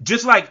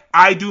 Just like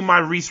I do my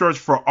research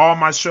for all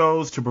my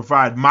shows to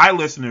provide my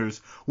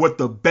listeners with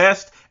the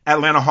best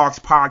Atlanta Hawks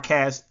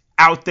podcast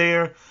out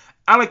there,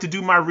 I like to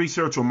do my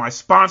research on my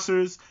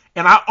sponsors,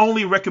 and I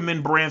only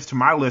recommend brands to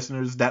my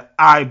listeners that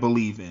I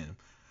believe in.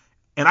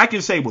 And I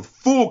can say with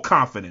full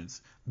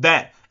confidence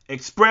that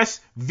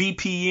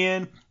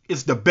ExpressVPN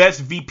is the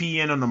best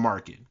VPN on the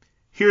market.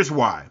 Here's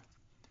why.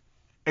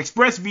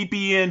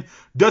 ExpressVPN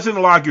doesn't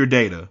log your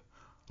data.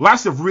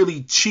 Lots of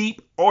really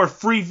cheap or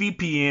free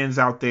VPNs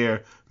out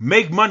there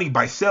make money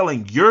by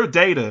selling your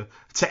data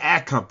to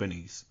ad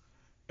companies.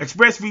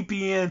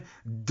 ExpressVPN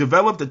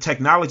developed a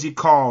technology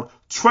called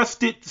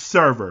Trusted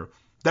Server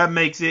that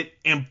makes it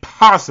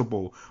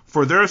impossible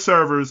for their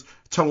servers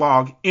to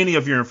log any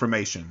of your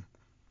information.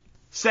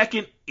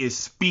 Second is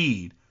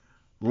speed.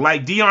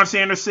 Like Deion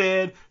Sanders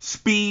said,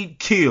 speed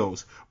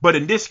kills. But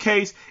in this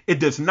case,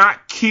 it does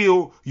not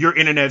kill your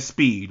internet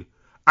speed.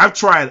 I've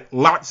tried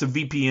lots of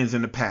VPNs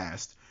in the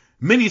past.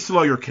 Many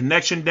slow your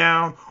connection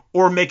down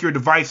or make your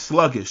device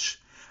sluggish.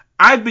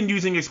 I've been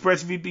using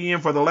ExpressVPN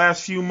for the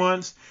last few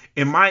months,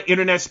 and my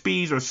internet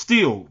speeds are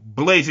still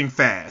blazing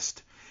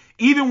fast.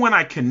 Even when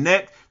I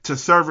connect to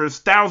servers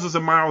thousands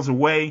of miles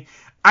away,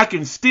 I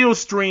can still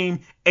stream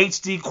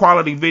HD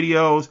quality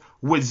videos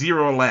with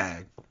zero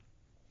lag.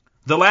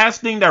 The last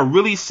thing that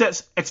really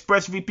sets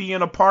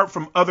ExpressVPN apart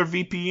from other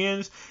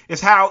VPNs is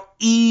how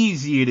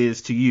easy it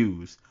is to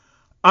use.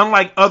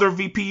 Unlike other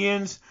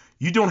VPNs,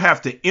 you don't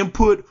have to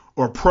input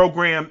or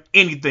program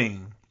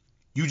anything.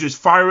 You just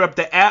fire up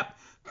the app,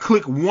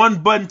 click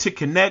one button to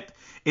connect,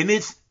 and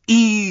it's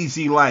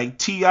easy, like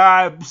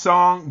T.I.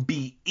 song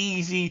Be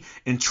Easy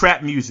and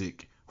Trap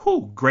Music.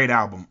 Whew, great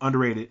album,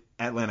 underrated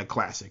Atlanta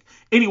classic.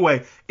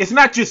 Anyway, it's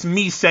not just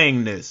me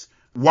saying this.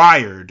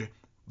 Wired,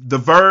 The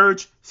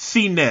Verge,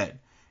 CNET,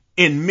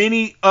 and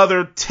many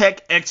other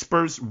tech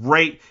experts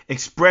rate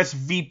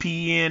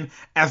ExpressVPN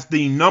as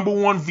the number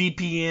one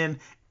VPN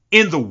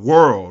in the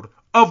world.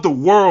 Of the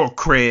world,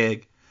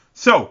 Craig.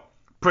 So,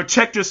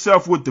 protect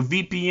yourself with the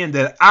VPN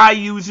that I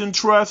use and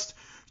trust.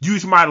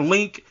 Use my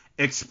link,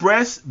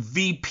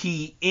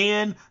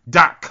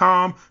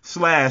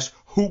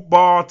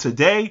 expressvpn.com/hoopball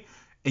today,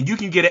 and you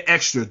can get an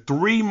extra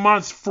 3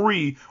 months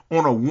free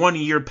on a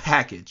 1-year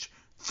package.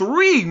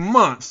 3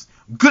 months.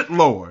 Good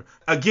Lord.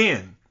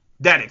 Again,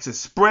 that is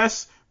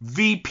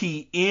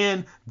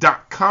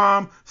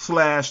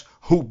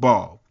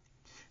expressvpn.com/hoopball.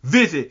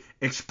 Visit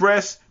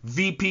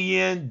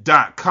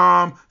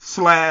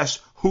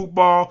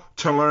expressvpn.com/hoopball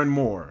to learn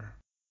more.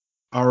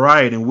 All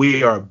right, and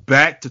we are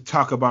back to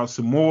talk about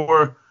some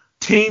more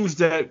teams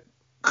that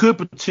could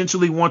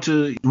potentially want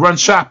to run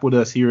shop with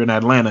us here in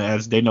Atlanta,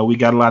 as they know we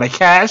got a lot of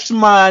cash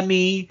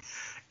money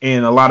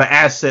and a lot of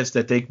assets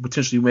that they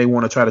potentially may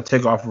want to try to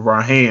take off of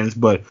our hands.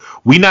 But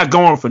we not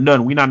going for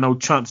nothing. We not no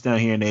chumps down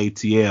here in the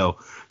ATL.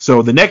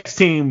 So the next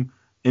team,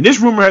 and this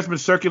rumor has been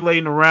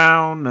circulating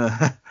around.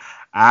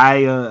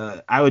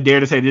 I would dare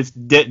to say this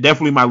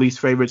definitely my least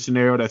favorite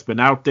scenario that's been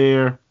out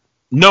there.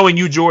 Knowing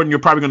you, Jordan, you're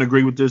probably going to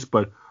agree with this,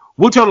 but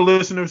we'll tell the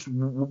listeners.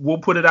 We'll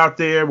put it out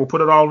there. We'll put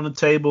it all on the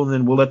table, and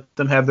then we'll let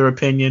them have their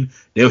opinion.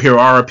 They'll hear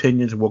our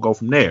opinions, and we'll go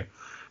from there.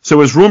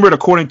 So it's rumored,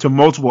 according to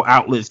multiple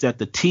outlets, that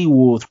the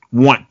T-Wolves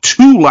want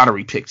 2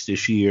 lottery picks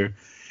this year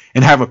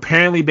and have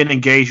apparently been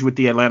engaged with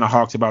the Atlanta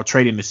Hawks about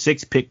trading the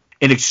 6th pick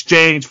in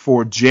exchange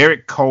for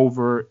Jarrett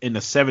Culver in the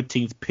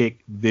 17th pick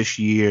this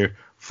year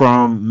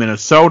from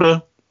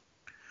Minnesota.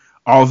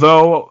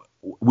 Although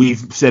we've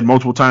said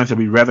multiple times that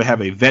we'd rather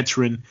have a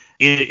veteran.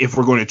 If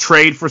we're going to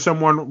trade for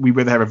someone, we'd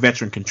rather have a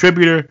veteran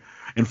contributor.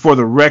 And for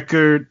the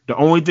record, the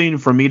only thing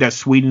for me that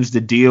sweetens the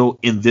deal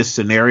in this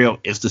scenario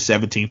is the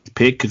 17th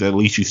pick, because at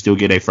least you still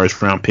get a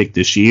first-round pick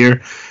this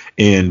year.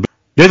 And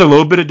there's a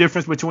little bit of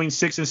difference between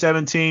 6 and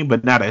 17,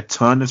 but not a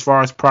ton as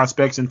far as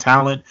prospects and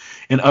talent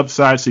and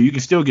upside. So you can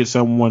still get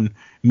someone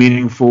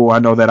meaningful. I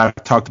know that I've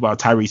talked about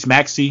Tyrese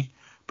Maxey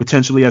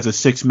potentially as a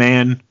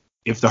 6-man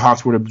if the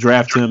Hawks were to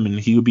draft him, and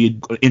he would be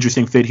an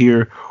interesting fit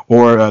here.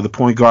 Or the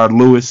point guard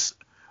Lewis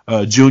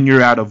Jr.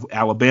 out of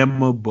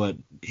Alabama, but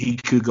he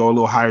could go a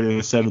little higher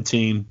than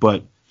 17,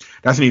 but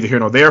that's neither here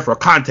nor there. For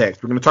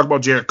context, we're going to talk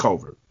about Jarrett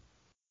Culver,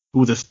 who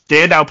was a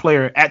standout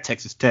player at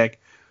Texas Tech,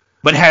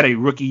 but had a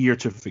rookie year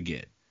to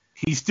forget.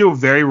 He's still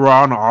very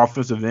raw on the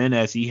offensive end,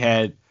 as he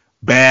had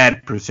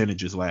bad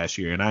percentages last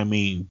year, and I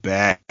mean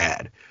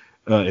bad,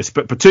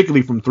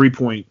 particularly from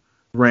three-point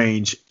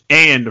range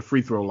and the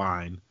free throw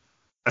line.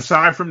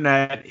 Aside from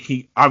that,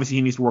 he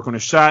needs to work on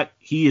his shot.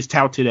 He is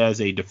touted as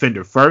a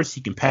defender first.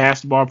 He can pass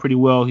the ball pretty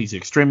well. He's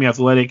extremely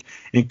athletic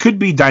and could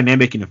be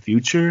dynamic in the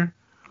future.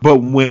 But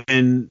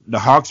when the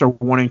Hawks are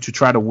wanting to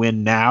try to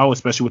win now,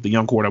 especially with the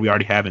young core that we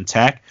already have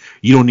intact,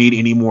 you don't need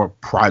any more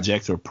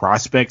projects or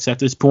prospects at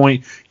this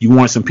point. You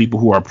want some people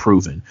who are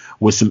proven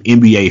with some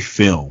NBA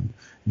film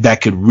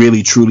that could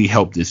really, truly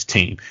help this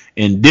team.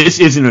 And this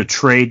isn't a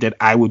trade that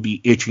I would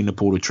be itching to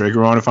pull the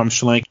trigger on if I'm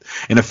Schlenk.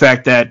 And the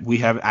fact that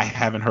I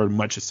haven't heard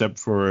much except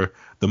for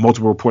the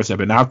multiple reports that have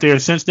been out there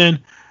since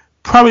then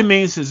probably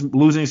means it's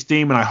losing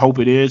steam, and I hope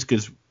it is,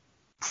 because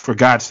for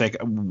God's sake,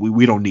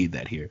 we don't need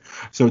that here.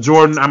 So,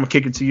 Jordan, I'm going to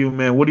kick it to you,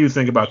 man. What do you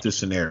think about this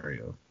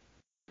scenario?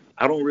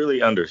 I don't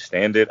really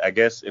understand it. I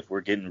guess if we're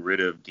getting rid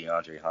of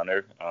DeAndre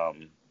Hunter,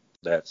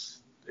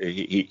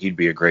 he'd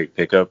be a great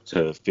pickup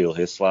to fill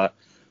his slot.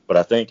 But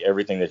I think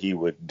everything that he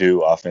would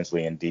do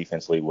offensively and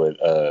defensively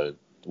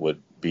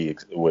would be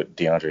what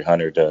DeAndre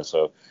Hunter does.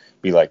 So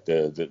be like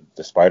the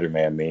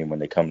Spider-Man meme when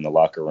they come in the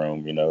locker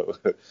room, you know.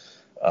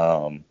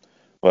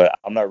 But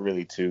I'm not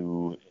really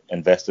too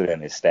invested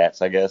in his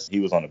stats, I guess. He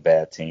was on a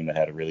bad team that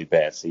had a really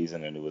bad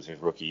season, and it was his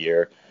rookie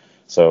year.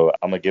 So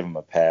I'm going to give him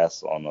a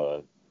pass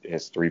on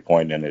his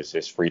three-point and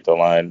his free throw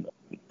line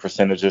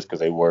percentages, because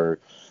they were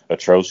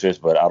atrocious.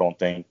 But I don't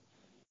think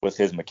with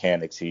his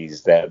mechanics,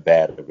 he's that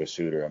bad of a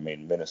shooter. I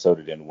mean,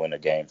 Minnesota didn't win a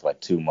game for like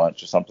 2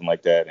 months or something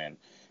like that, and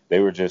they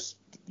were just,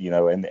 you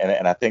know, and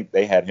I think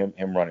they had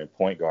him running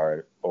point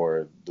guard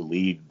or the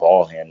lead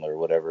ball handler or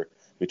whatever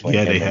between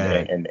him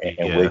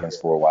and Wiggins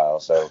for a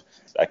while. So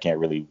I can't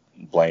really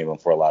blame him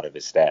for a lot of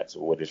his stats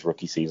with his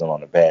rookie season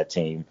on a bad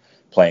team,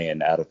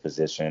 playing out of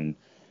position.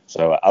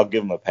 So I'll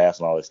give him a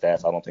pass on all his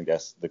stats. I don't think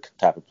that's the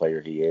type of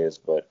player he is,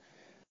 but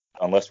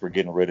unless we're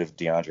getting rid of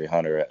DeAndre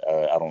Hunter,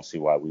 I don't see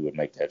why we would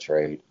make that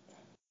trade.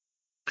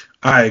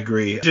 I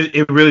agree.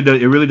 It really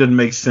doesn't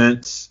make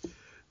sense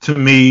to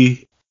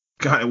me.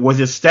 Was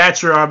his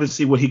stature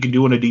obviously what he could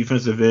do on the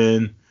defensive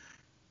end?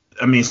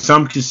 I mean,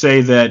 some could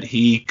say that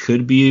he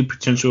could be a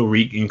potential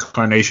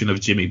reincarnation of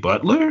Jimmy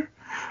Butler,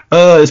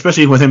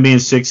 especially with him being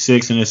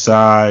 6'6" in his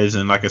size.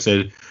 And like I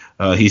said,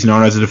 he's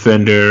known as a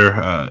defender.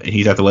 And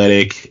he's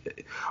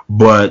athletic,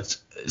 but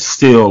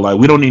still, like,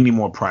 we don't need any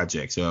more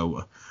projects.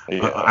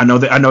 I know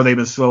they've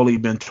been slowly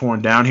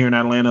torn down here in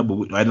Atlanta,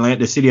 but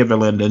the city of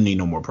Atlanta doesn't need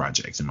no more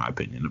projects, in my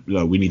opinion.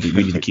 We need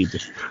to keep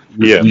this.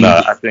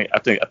 I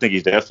think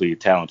he's definitely a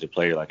talented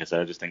player. Like I said,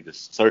 I just think the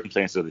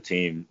circumstances of the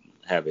team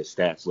have his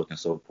stats looking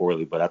so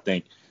poorly, but I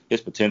think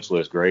his potential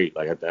is great.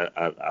 Like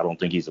I don't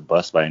think he's a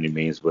bust by any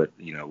means, but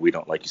you know, we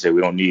don't, like you said,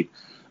 we don't need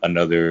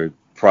another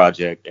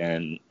project,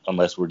 and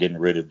unless we're getting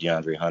rid of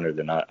DeAndre Hunter,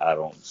 then I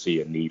don't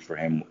see a need for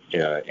him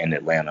in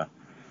Atlanta.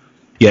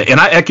 Yeah,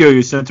 and I echo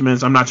your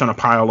sentiments. I'm not trying to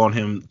pile on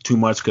him too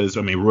much because,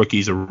 I mean,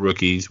 rookies are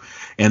rookies.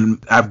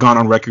 And I've gone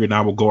on record, and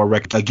I will go on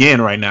record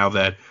again right now,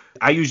 that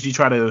I usually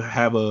try to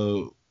have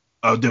a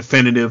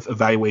definitive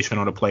evaluation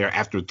on a player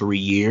after 3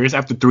 years.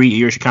 After 3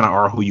 years, you kind of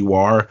are who you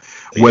are,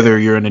 whether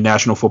you're in the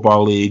National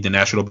Football League, the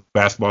National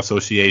Basketball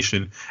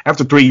Association.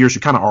 After 3 years,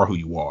 you kind of are who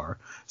you are.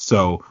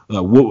 So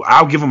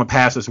I'll give him a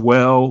pass as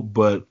well,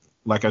 but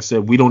like I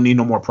said, we don't need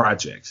no more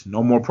projects.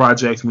 No more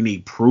projects. We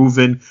need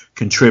proven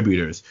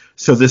contributors.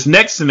 So this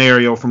next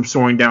scenario from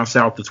Soaring Down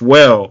South as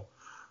well,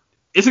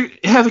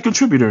 it has a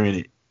contributor in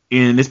it.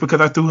 And it's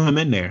because I threw him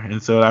in there.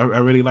 And so I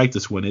really like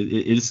this one.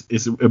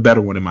 It's a better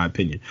one in my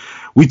opinion.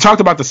 We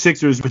talked about the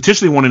Sixers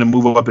potentially wanting to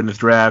move up in this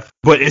draft,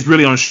 but it's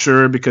really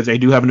unsure because they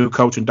do have a new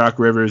coach in Doc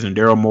Rivers, and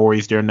Daryl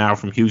Morey's there now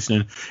from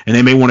Houston. And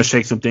they may want to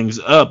shake some things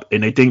up,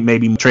 and they think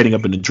maybe trading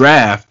up in the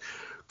draft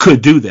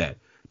could do that.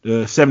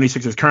 The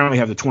 76ers currently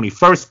have the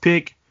 21st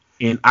pick,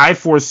 and I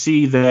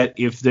foresee that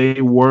if they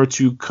were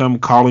to come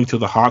calling to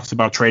the Hawks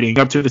about trading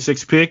up to the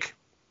 6th pick,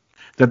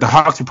 that the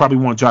Hawks would probably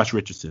want Josh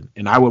Richardson,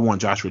 and I would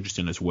want Josh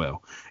Richardson as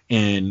well.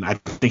 And I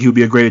think he would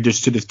be a great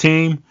addition to this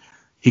team.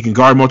 He can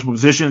guard multiple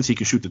positions. He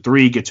can shoot the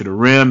three, get to the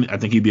rim. I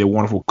think he'd be a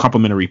wonderful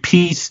complementary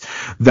piece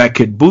that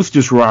could boost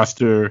this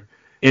roster,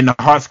 and the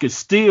Hawks could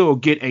still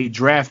get a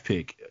draft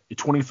pick, the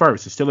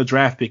 21st. It's still a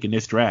draft pick in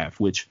this draft,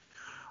 which,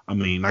 I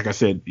mean, like I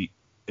said,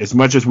 as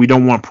much as we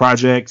don't want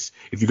projects,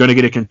 if you're going to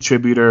get a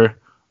contributor,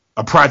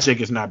 a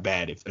project is not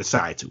bad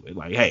aside to it.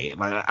 Like, hey,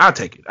 I'll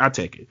take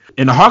it.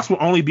 And the Hawks will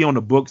only be on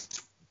the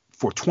books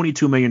for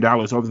 $22 million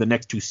over the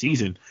next 2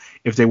 seasons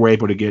if they were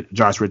able to get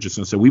Josh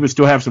Richardson. So we would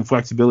still have some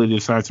flexibility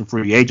to sign some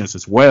free agents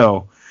as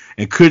well,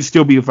 and could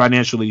still be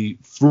financially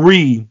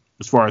free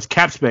as far as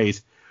cap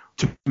space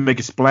to make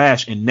a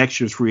splash in next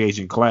year's free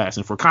agent class.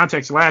 And for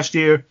context, last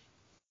year,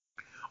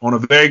 on a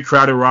very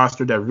crowded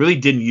roster that really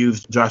didn't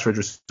use Josh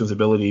Richardson's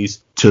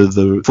abilities to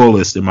the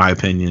fullest, in my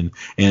opinion,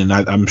 and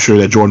I'm sure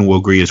that Jordan will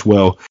agree as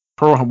well.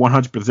 Per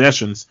 100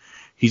 possessions,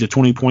 he's a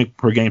 20-point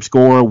per game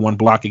scorer, 1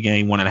 block a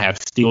game,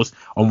 1.5 steals,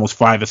 almost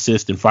 5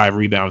 assists and 5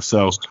 rebounds.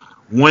 So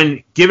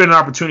when given an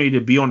opportunity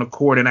to be on the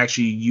court and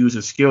actually use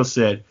his skill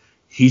set,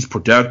 he's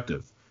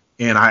productive.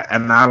 And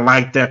I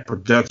like that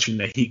production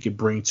that he could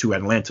bring to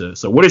Atlanta.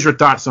 So what is your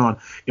thoughts on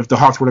if the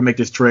Hawks were to make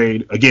this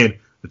trade? Again,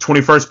 the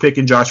 21st pick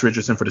and Josh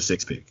Richardson for the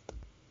 6th pick.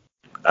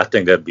 I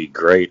think that'd be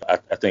great.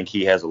 I think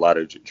he has a lot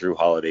of Drew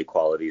Holiday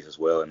qualities as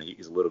well, and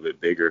he's a little bit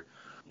bigger.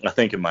 I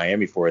think in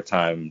Miami for a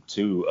time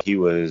too, he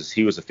was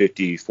a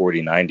 50,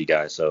 40, 90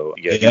 guy. So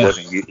yeah.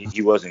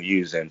 He wasn't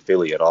used in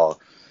Philly at all.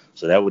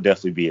 So that would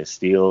definitely be a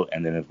steal.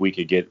 And then if we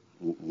could get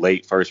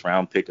late first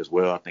round pick as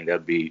well, I think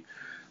that'd be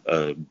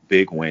a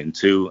big win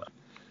too.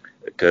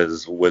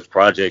 Because with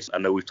projects, I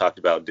know we've talked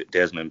about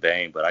Desmond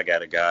Bane, but I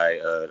got a guy,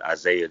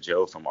 Isaiah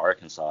Joe from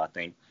Arkansas. I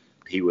think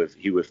he would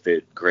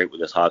fit great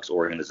with this Hawks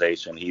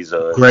organization. He's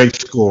a great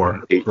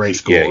scorer.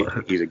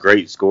 Yeah, he's a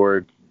great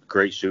scorer,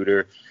 great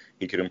shooter.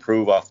 He could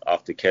improve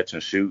off the catch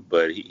and shoot,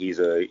 but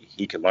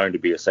he could learn to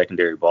be a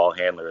secondary ball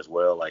handler as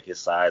well. Like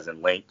his size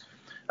and length,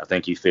 I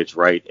think he fits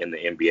right in the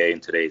NBA in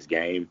today's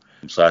game.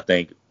 So I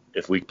think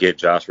if we get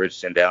Josh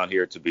Richardson down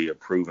here to be a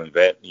proven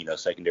vet,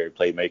 secondary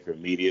playmaker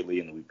immediately,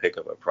 and we pick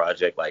up a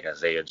project like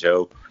Isaiah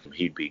Joe,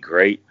 he'd be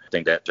great. I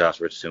think that Josh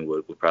Richardson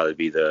would probably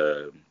be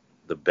the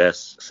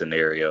best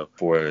scenario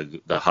for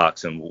the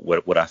Hawks and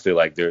what I feel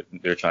like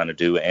they're trying to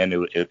do. And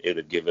it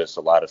would give us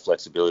a lot of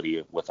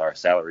flexibility with our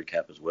salary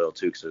cap as well,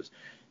 too, because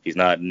he's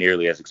not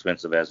nearly as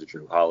expensive as a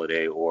Drew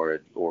Holiday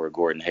or a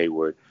Gordon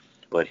Hayward,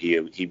 but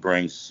he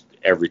brings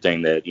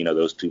everything that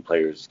those two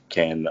players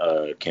can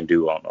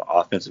do on the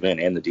offensive end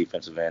and the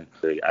defensive end.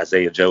 The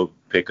Isaiah Joe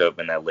pickup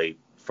in that late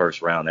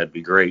first round, that'd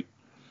be great.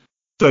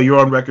 So you're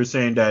on record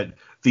saying that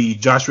the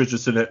Josh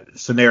Richardson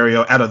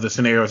scenario, out of the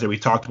scenarios that we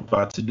talked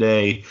about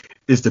today,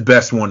 is the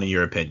best one in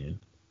your opinion?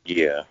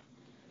 Yeah.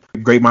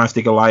 Great minds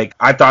think alike.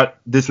 I thought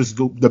this was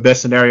the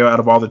best scenario out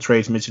of all the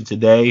trades mentioned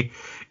today,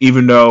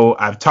 even though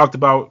I've talked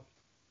about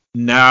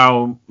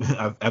now,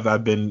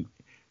 I've been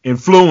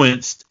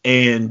influenced,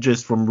 and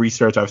just from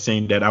research I've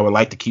seen that I would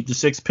like to keep the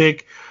 6th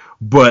pick.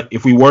 But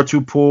if we were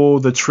to pull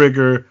the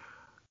trigger,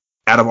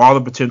 out of all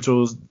the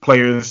potential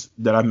players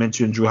that I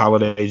mentioned, Drew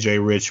Holiday, Jay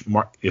Rich,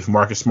 if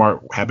Marcus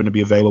Smart happen to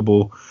be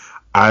available,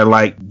 I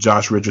like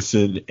Josh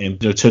Richardson and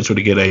the potential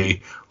to get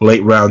a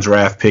late round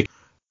draft pick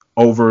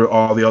over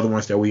all the other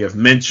ones that we have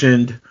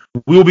mentioned.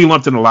 We will be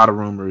lumped in a lot of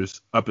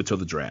rumors up until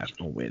the draft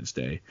on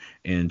Wednesday.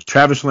 And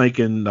Travis Link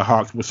and the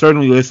Hawks will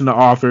certainly listen to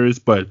offers,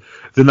 but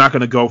they're not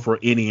going to go for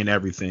any and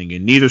everything.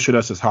 And neither should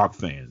us as Hawk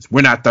fans.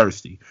 We're not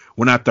thirsty.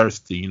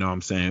 You know what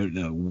I'm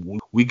saying?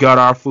 We got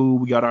our food.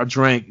 We got our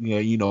drink.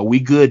 We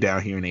good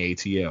down here in the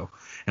ATL.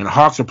 And the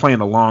Hawks are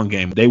playing a long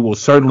game. They will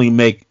certainly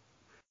make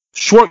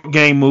short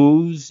game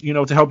moves,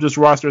 to help this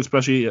roster,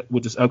 especially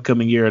with this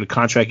upcoming year, the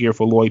contract year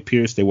for Lloyd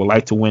Pierce. They would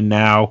like to win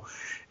now.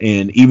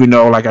 And even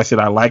though, like I said,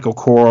 I like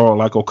Okoro, I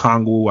like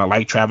Okongwu, I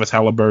like Travis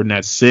Halliburton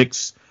at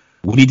 6,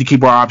 we need to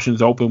keep our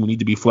options open. We need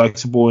to be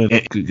flexible. And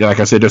like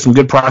I said, there's some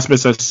good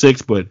prospects at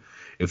 6, but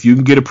if you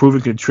can get a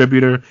proven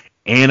contributor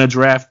and a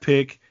draft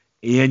pick,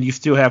 and you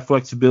still have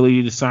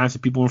flexibility to sign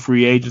some people in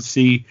free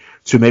agency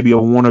to maybe a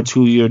 1 or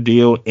 2 year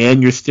deal,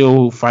 and you're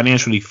still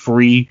financially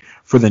free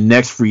for the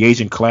next free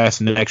agent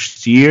class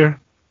next year,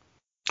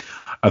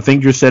 I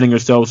think you're setting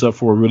yourselves up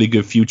for a really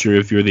good future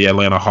if you're the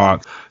Atlanta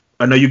Hawks.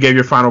 I know you gave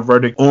your final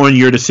verdict on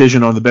your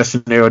decision on the best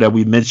scenario that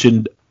we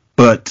mentioned,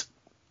 but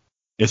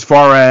as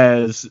far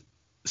as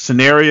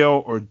scenario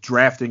or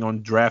drafting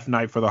on draft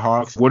night for the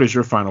Hawks, what is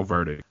your final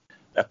verdict?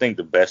 I think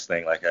the best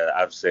thing, like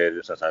I've said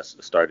since I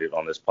started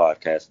on this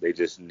podcast, they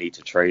just need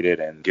to trade it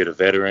and get a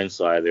veteran.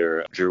 So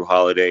either Drew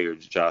Holiday or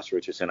Josh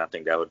Richardson. I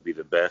think that would be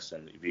the best.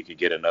 And if you could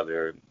get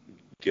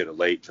a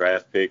late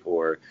draft pick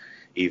or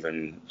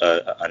even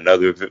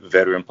another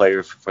veteran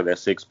player for that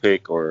sixth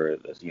pick, or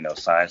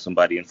sign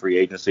somebody in free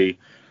agency,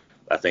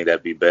 I think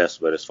that'd be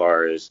best. But as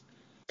far as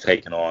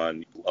taking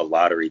on a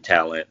lottery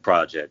talent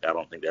project, I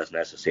don't think that's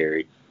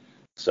necessary.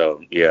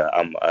 So yeah,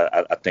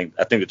 I think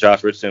that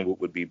Josh Richardson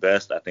would be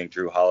best. I think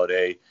Drew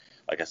Holiday,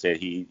 like I said,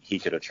 he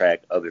could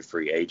attract other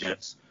free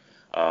agents.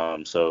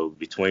 So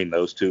between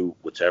those two,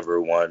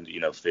 whichever one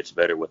fits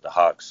better with the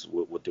Hawks,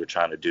 what they're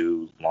trying to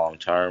do long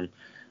term,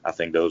 I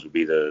think those would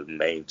be the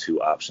main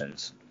two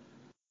options.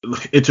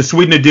 It's a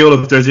sweeten the deal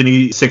if there's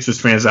any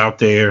Sixers fans out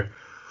there.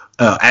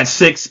 At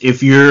 6,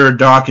 if you're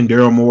Doc and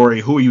Daryl Morey,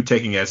 who are you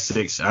taking at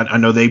 6? I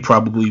know they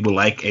probably would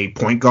like a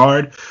point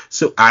guard.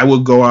 So I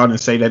would go out and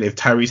say that if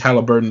Tyrese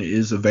Halliburton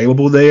is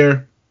available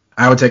there,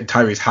 I would take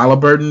Tyrese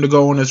Halliburton to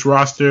go on this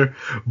roster.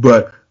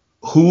 But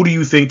who do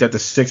you think that the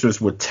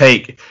Sixers would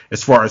take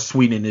as far as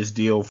sweetening this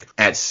deal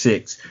at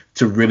 6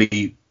 to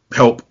really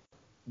help?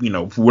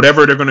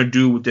 Whatever they're going to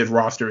do with this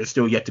roster is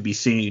still yet to be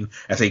seen,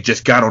 as they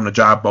just got on the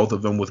job, both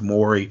of them, with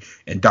Morey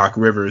and Doc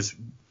Rivers.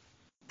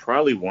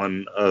 Probably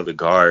one of the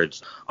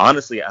guards.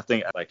 Honestly, I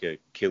think like a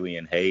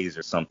Killian Hayes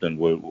or something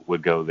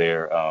would go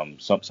there.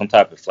 Some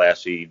type of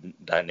flashy,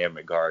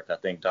 dynamic guard. I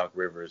think Doc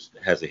Rivers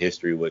has a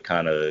history with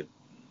kind of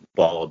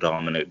ball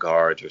dominant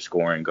guards or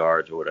scoring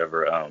guards or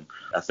whatever.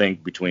 I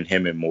think between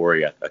him and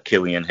Morey, a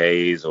Killian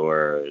Hayes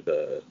or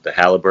the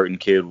Halliburton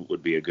kid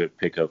would be a good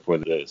pickup for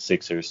the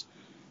Sixers.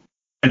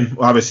 And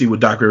obviously, with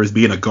Doc Rivers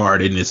being a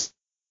guard in this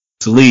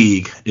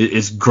league,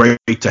 it's great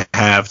to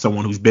have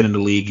someone who's been in the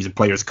league. He's a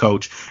player's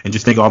coach, and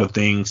just think all the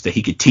things that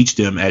he could teach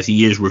them, as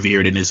he is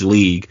revered in this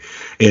league.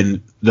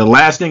 And the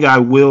last thing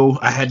I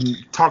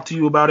hadn't talked to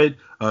you about it.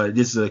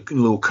 This is a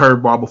little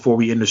curveball before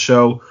we end the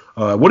show.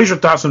 What is your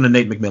thoughts on the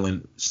Nate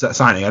McMillan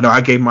signing? I know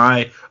I gave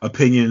my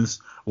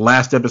opinions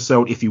last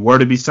episode. If he were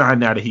to be signed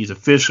now that he's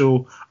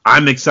official,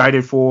 I'm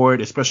excited for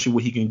it, especially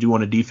what he can do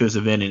on the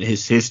defensive end and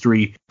his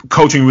history,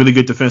 coaching really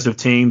good defensive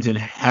teams and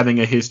having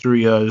a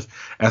history of,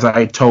 as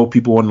I told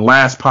people on the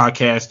last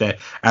podcast, that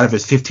out of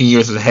his 15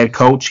 years as a head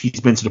coach, he's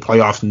been to the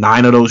playoffs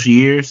 9 of those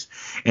years.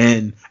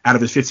 And out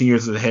of his 15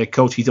 years as a head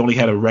coach, he's only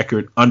had a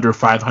record under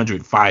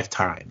 500 5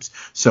 times.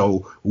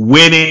 So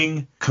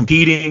winning,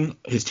 competing,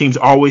 his team's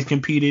always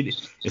competed,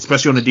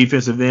 especially on the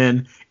defensive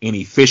end, and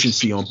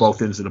efficiency on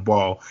both ends of the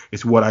ball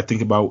is what I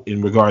think about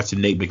in regards to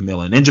Nate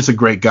McMillan. And just a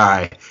great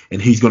guy,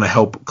 and he's going to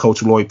help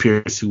Coach Lloyd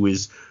Pierce, who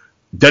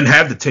doesn't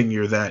have the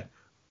tenure that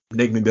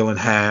Nate McMillan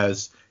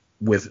has,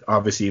 with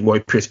obviously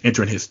Lloyd Pierce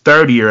entering his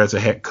 3rd year as a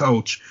head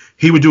coach.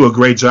 He would do a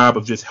great job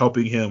of just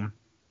helping him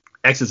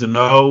X's and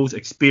O's,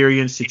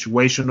 experience,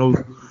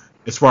 situational,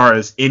 as far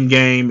as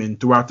in-game and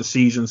throughout the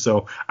season.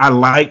 So I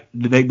like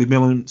the Nate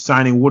McMillan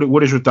signing.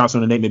 What is your thoughts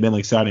on the Nate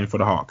McMillan signing for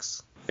the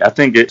Hawks? I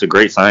think it's a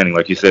great signing.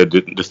 Like you said,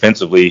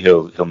 defensively,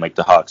 he'll make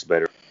the Hawks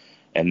better.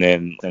 And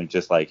then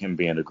just like him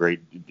being a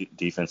great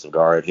defensive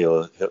guard,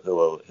 he'll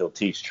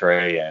teach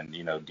Trey and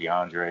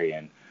DeAndre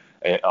and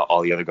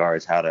all the other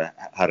guards how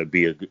to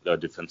be a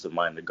defensive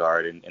minded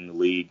guard in the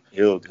league.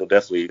 He'll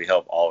definitely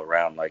help all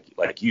around,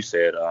 like you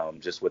said,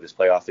 just with his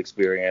playoff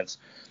experience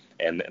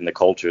and the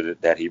culture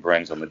that he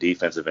brings on the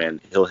defensive end.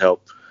 He'll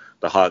help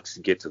the Hawks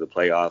get to the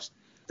playoffs.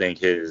 I think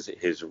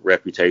his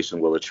reputation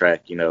will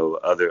attract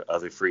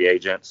other free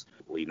agents.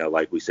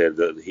 Like we said,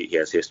 he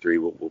has history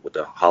with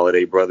the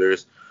Holiday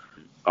brothers.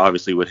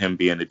 Obviously, with him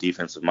being a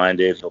defensive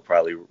minded, he'll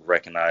probably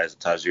recognize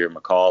Tajir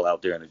McCall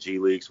out there in the G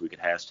League, so we can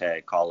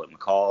hashtag call it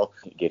McCall,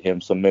 get him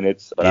some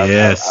minutes. But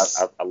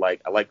yes. I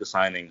like the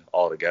signing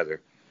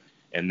altogether.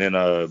 And then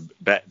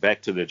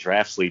back to the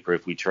draft sleeper.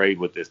 If we trade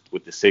with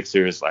the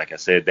Sixers, like I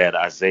said, that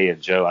Isaiah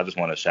Joe, I just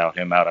want to shout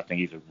him out. I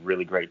think he's a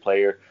really great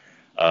player.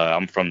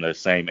 I'm from the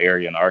same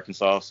area in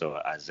Arkansas, so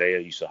Isaiah,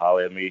 you should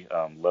holler at me.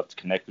 Love to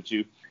connect with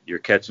you. Your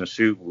catch and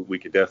shoot, we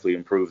could definitely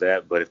improve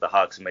that. But if the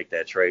Hawks make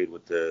that trade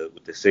with the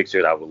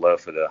Sixers, I would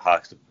love for the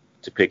Hawks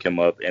to pick him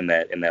up in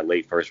that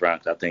late first round,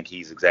 because I think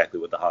he's exactly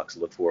what the Hawks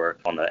look for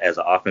as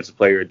an offensive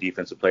player,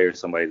 defensive player,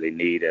 somebody they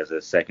need as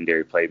a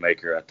secondary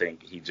playmaker. I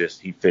think he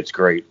fits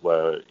great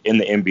in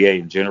the NBA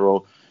in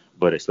general,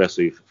 but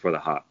especially for the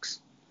Hawks.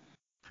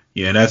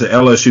 Yeah, and as an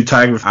LSU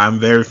Tiger, I'm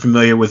very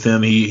familiar with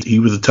him. He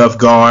was a tough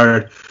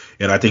guard,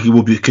 and I think he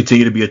will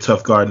continue to be a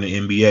tough guard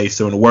in the NBA.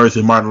 So in the words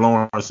of Martin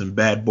Lawrence and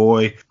Bad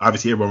Boy,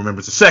 obviously everyone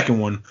remembers the second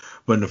one,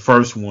 but in the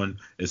first one,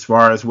 as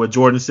far as what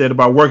Jordan said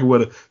about working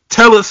with him,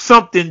 tell us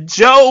something,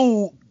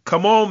 Joe.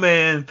 Come on,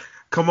 man.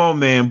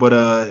 But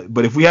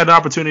if we had an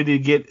opportunity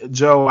to get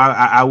Joe,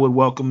 I would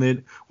welcome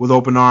it with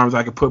open arms.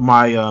 I could put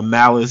my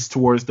malice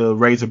towards the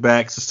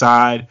Razorbacks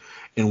aside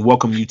and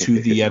welcome you to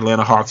the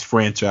Atlanta Hawks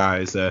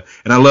franchise. And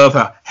I love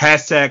how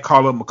hashtag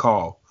call up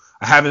McCall.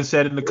 I haven't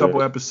said it in a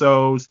couple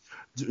episodes.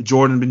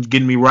 Jordan been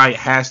getting me right.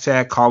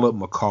 Hashtag call up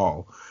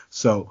McCall.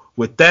 So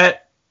with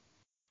that,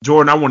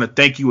 Jordan, I want to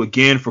thank you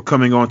again for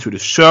coming on to the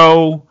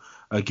show.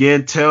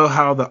 Again, tell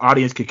how the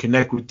audience can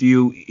connect with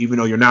you, even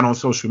though you're not on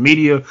social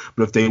media.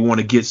 But if they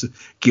want to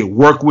get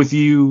work with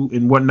you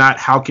and whatnot,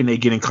 how can they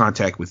get in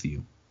contact with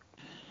you?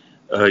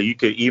 You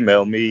could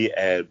email me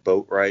at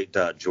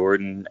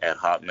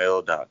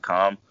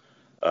boatwright.jordan@hotmail.com.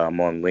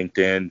 I'm on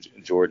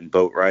LinkedIn, Jordan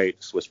Boatwright,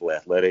 Swissville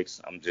Athletics.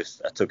 I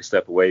took a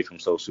step away from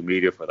social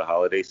media for the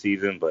holiday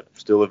season, but I'm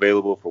still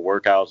available for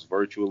workouts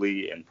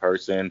virtually, in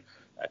person.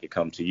 I could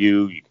come to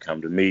you. You can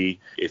come to me.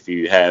 If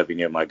you have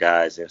any of my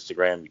guys'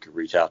 Instagram, you can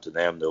reach out to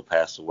them. They'll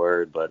pass the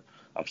word. But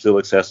I'm still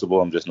accessible.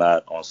 I'm just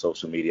not on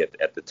social media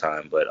at the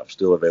time. But I'm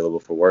still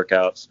available for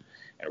workouts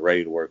and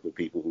ready to work with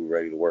people who are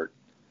ready to work.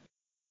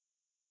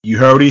 You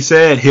heard what he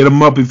said. Hit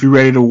him up if you're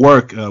ready to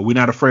work. We're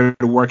not afraid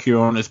to work here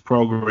on this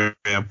program.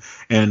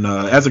 And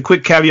as a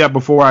quick caveat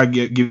before I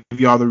give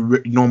y'all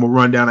the normal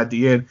rundown at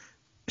the end,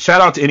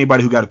 shout out to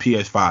anybody who got a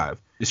PS5.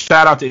 Just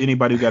shout out to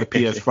anybody who got a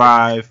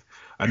PS5.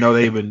 I know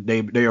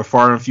they are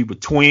far and few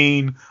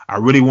between. I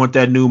really want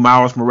that new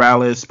Miles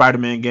Morales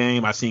Spider-Man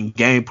game. I seen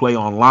gameplay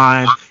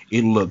online.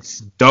 It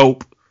looks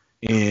dope.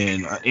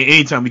 And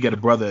anytime we get a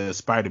brother as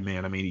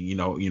Spider-Man, I mean, we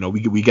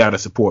gotta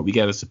support. We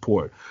gotta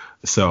support.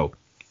 So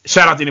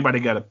shout out to anybody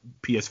who got a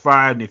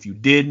PS5. And if you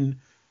didn't,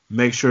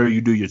 make sure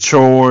you do your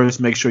chores.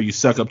 Make sure you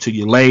suck up to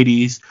your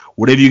ladies.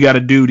 Whatever you got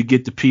to do to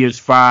get the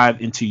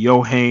PS5 into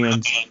your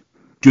hands,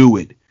 do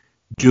it.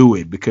 Do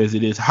it, because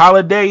it is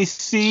holiday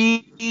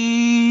season.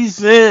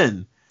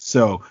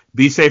 So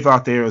be safe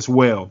out there as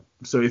well.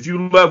 So if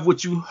you love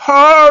what you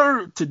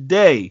heard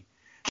today,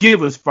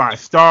 give us 5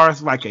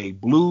 stars like a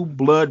blue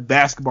blood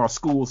basketball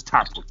school's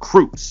top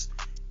recruits.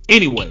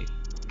 Anyway,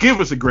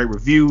 give us a great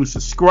review,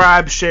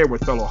 subscribe, share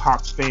with fellow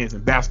Hawks fans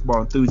and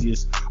basketball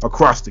enthusiasts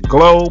across the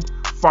globe.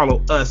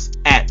 Follow us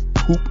at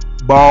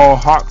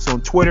HoopBallHawks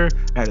on Twitter.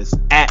 That is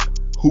at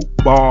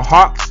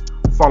HoopBallHawks.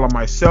 Follow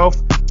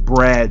myself,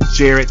 Brad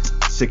Jarrett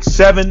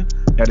 67.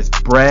 That is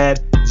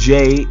Brad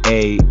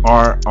JARRETT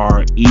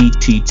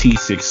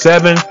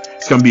 67.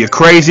 It's gonna be a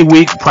crazy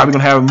week. Probably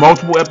gonna have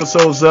multiple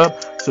episodes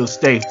up. So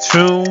stay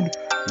tuned.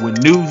 When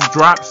news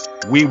drops,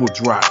 we will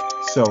drop.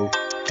 So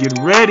get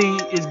ready.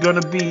 It's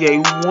gonna be a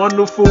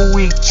wonderful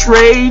week.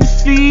 Trade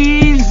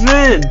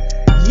season.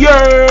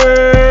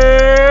 Yeah.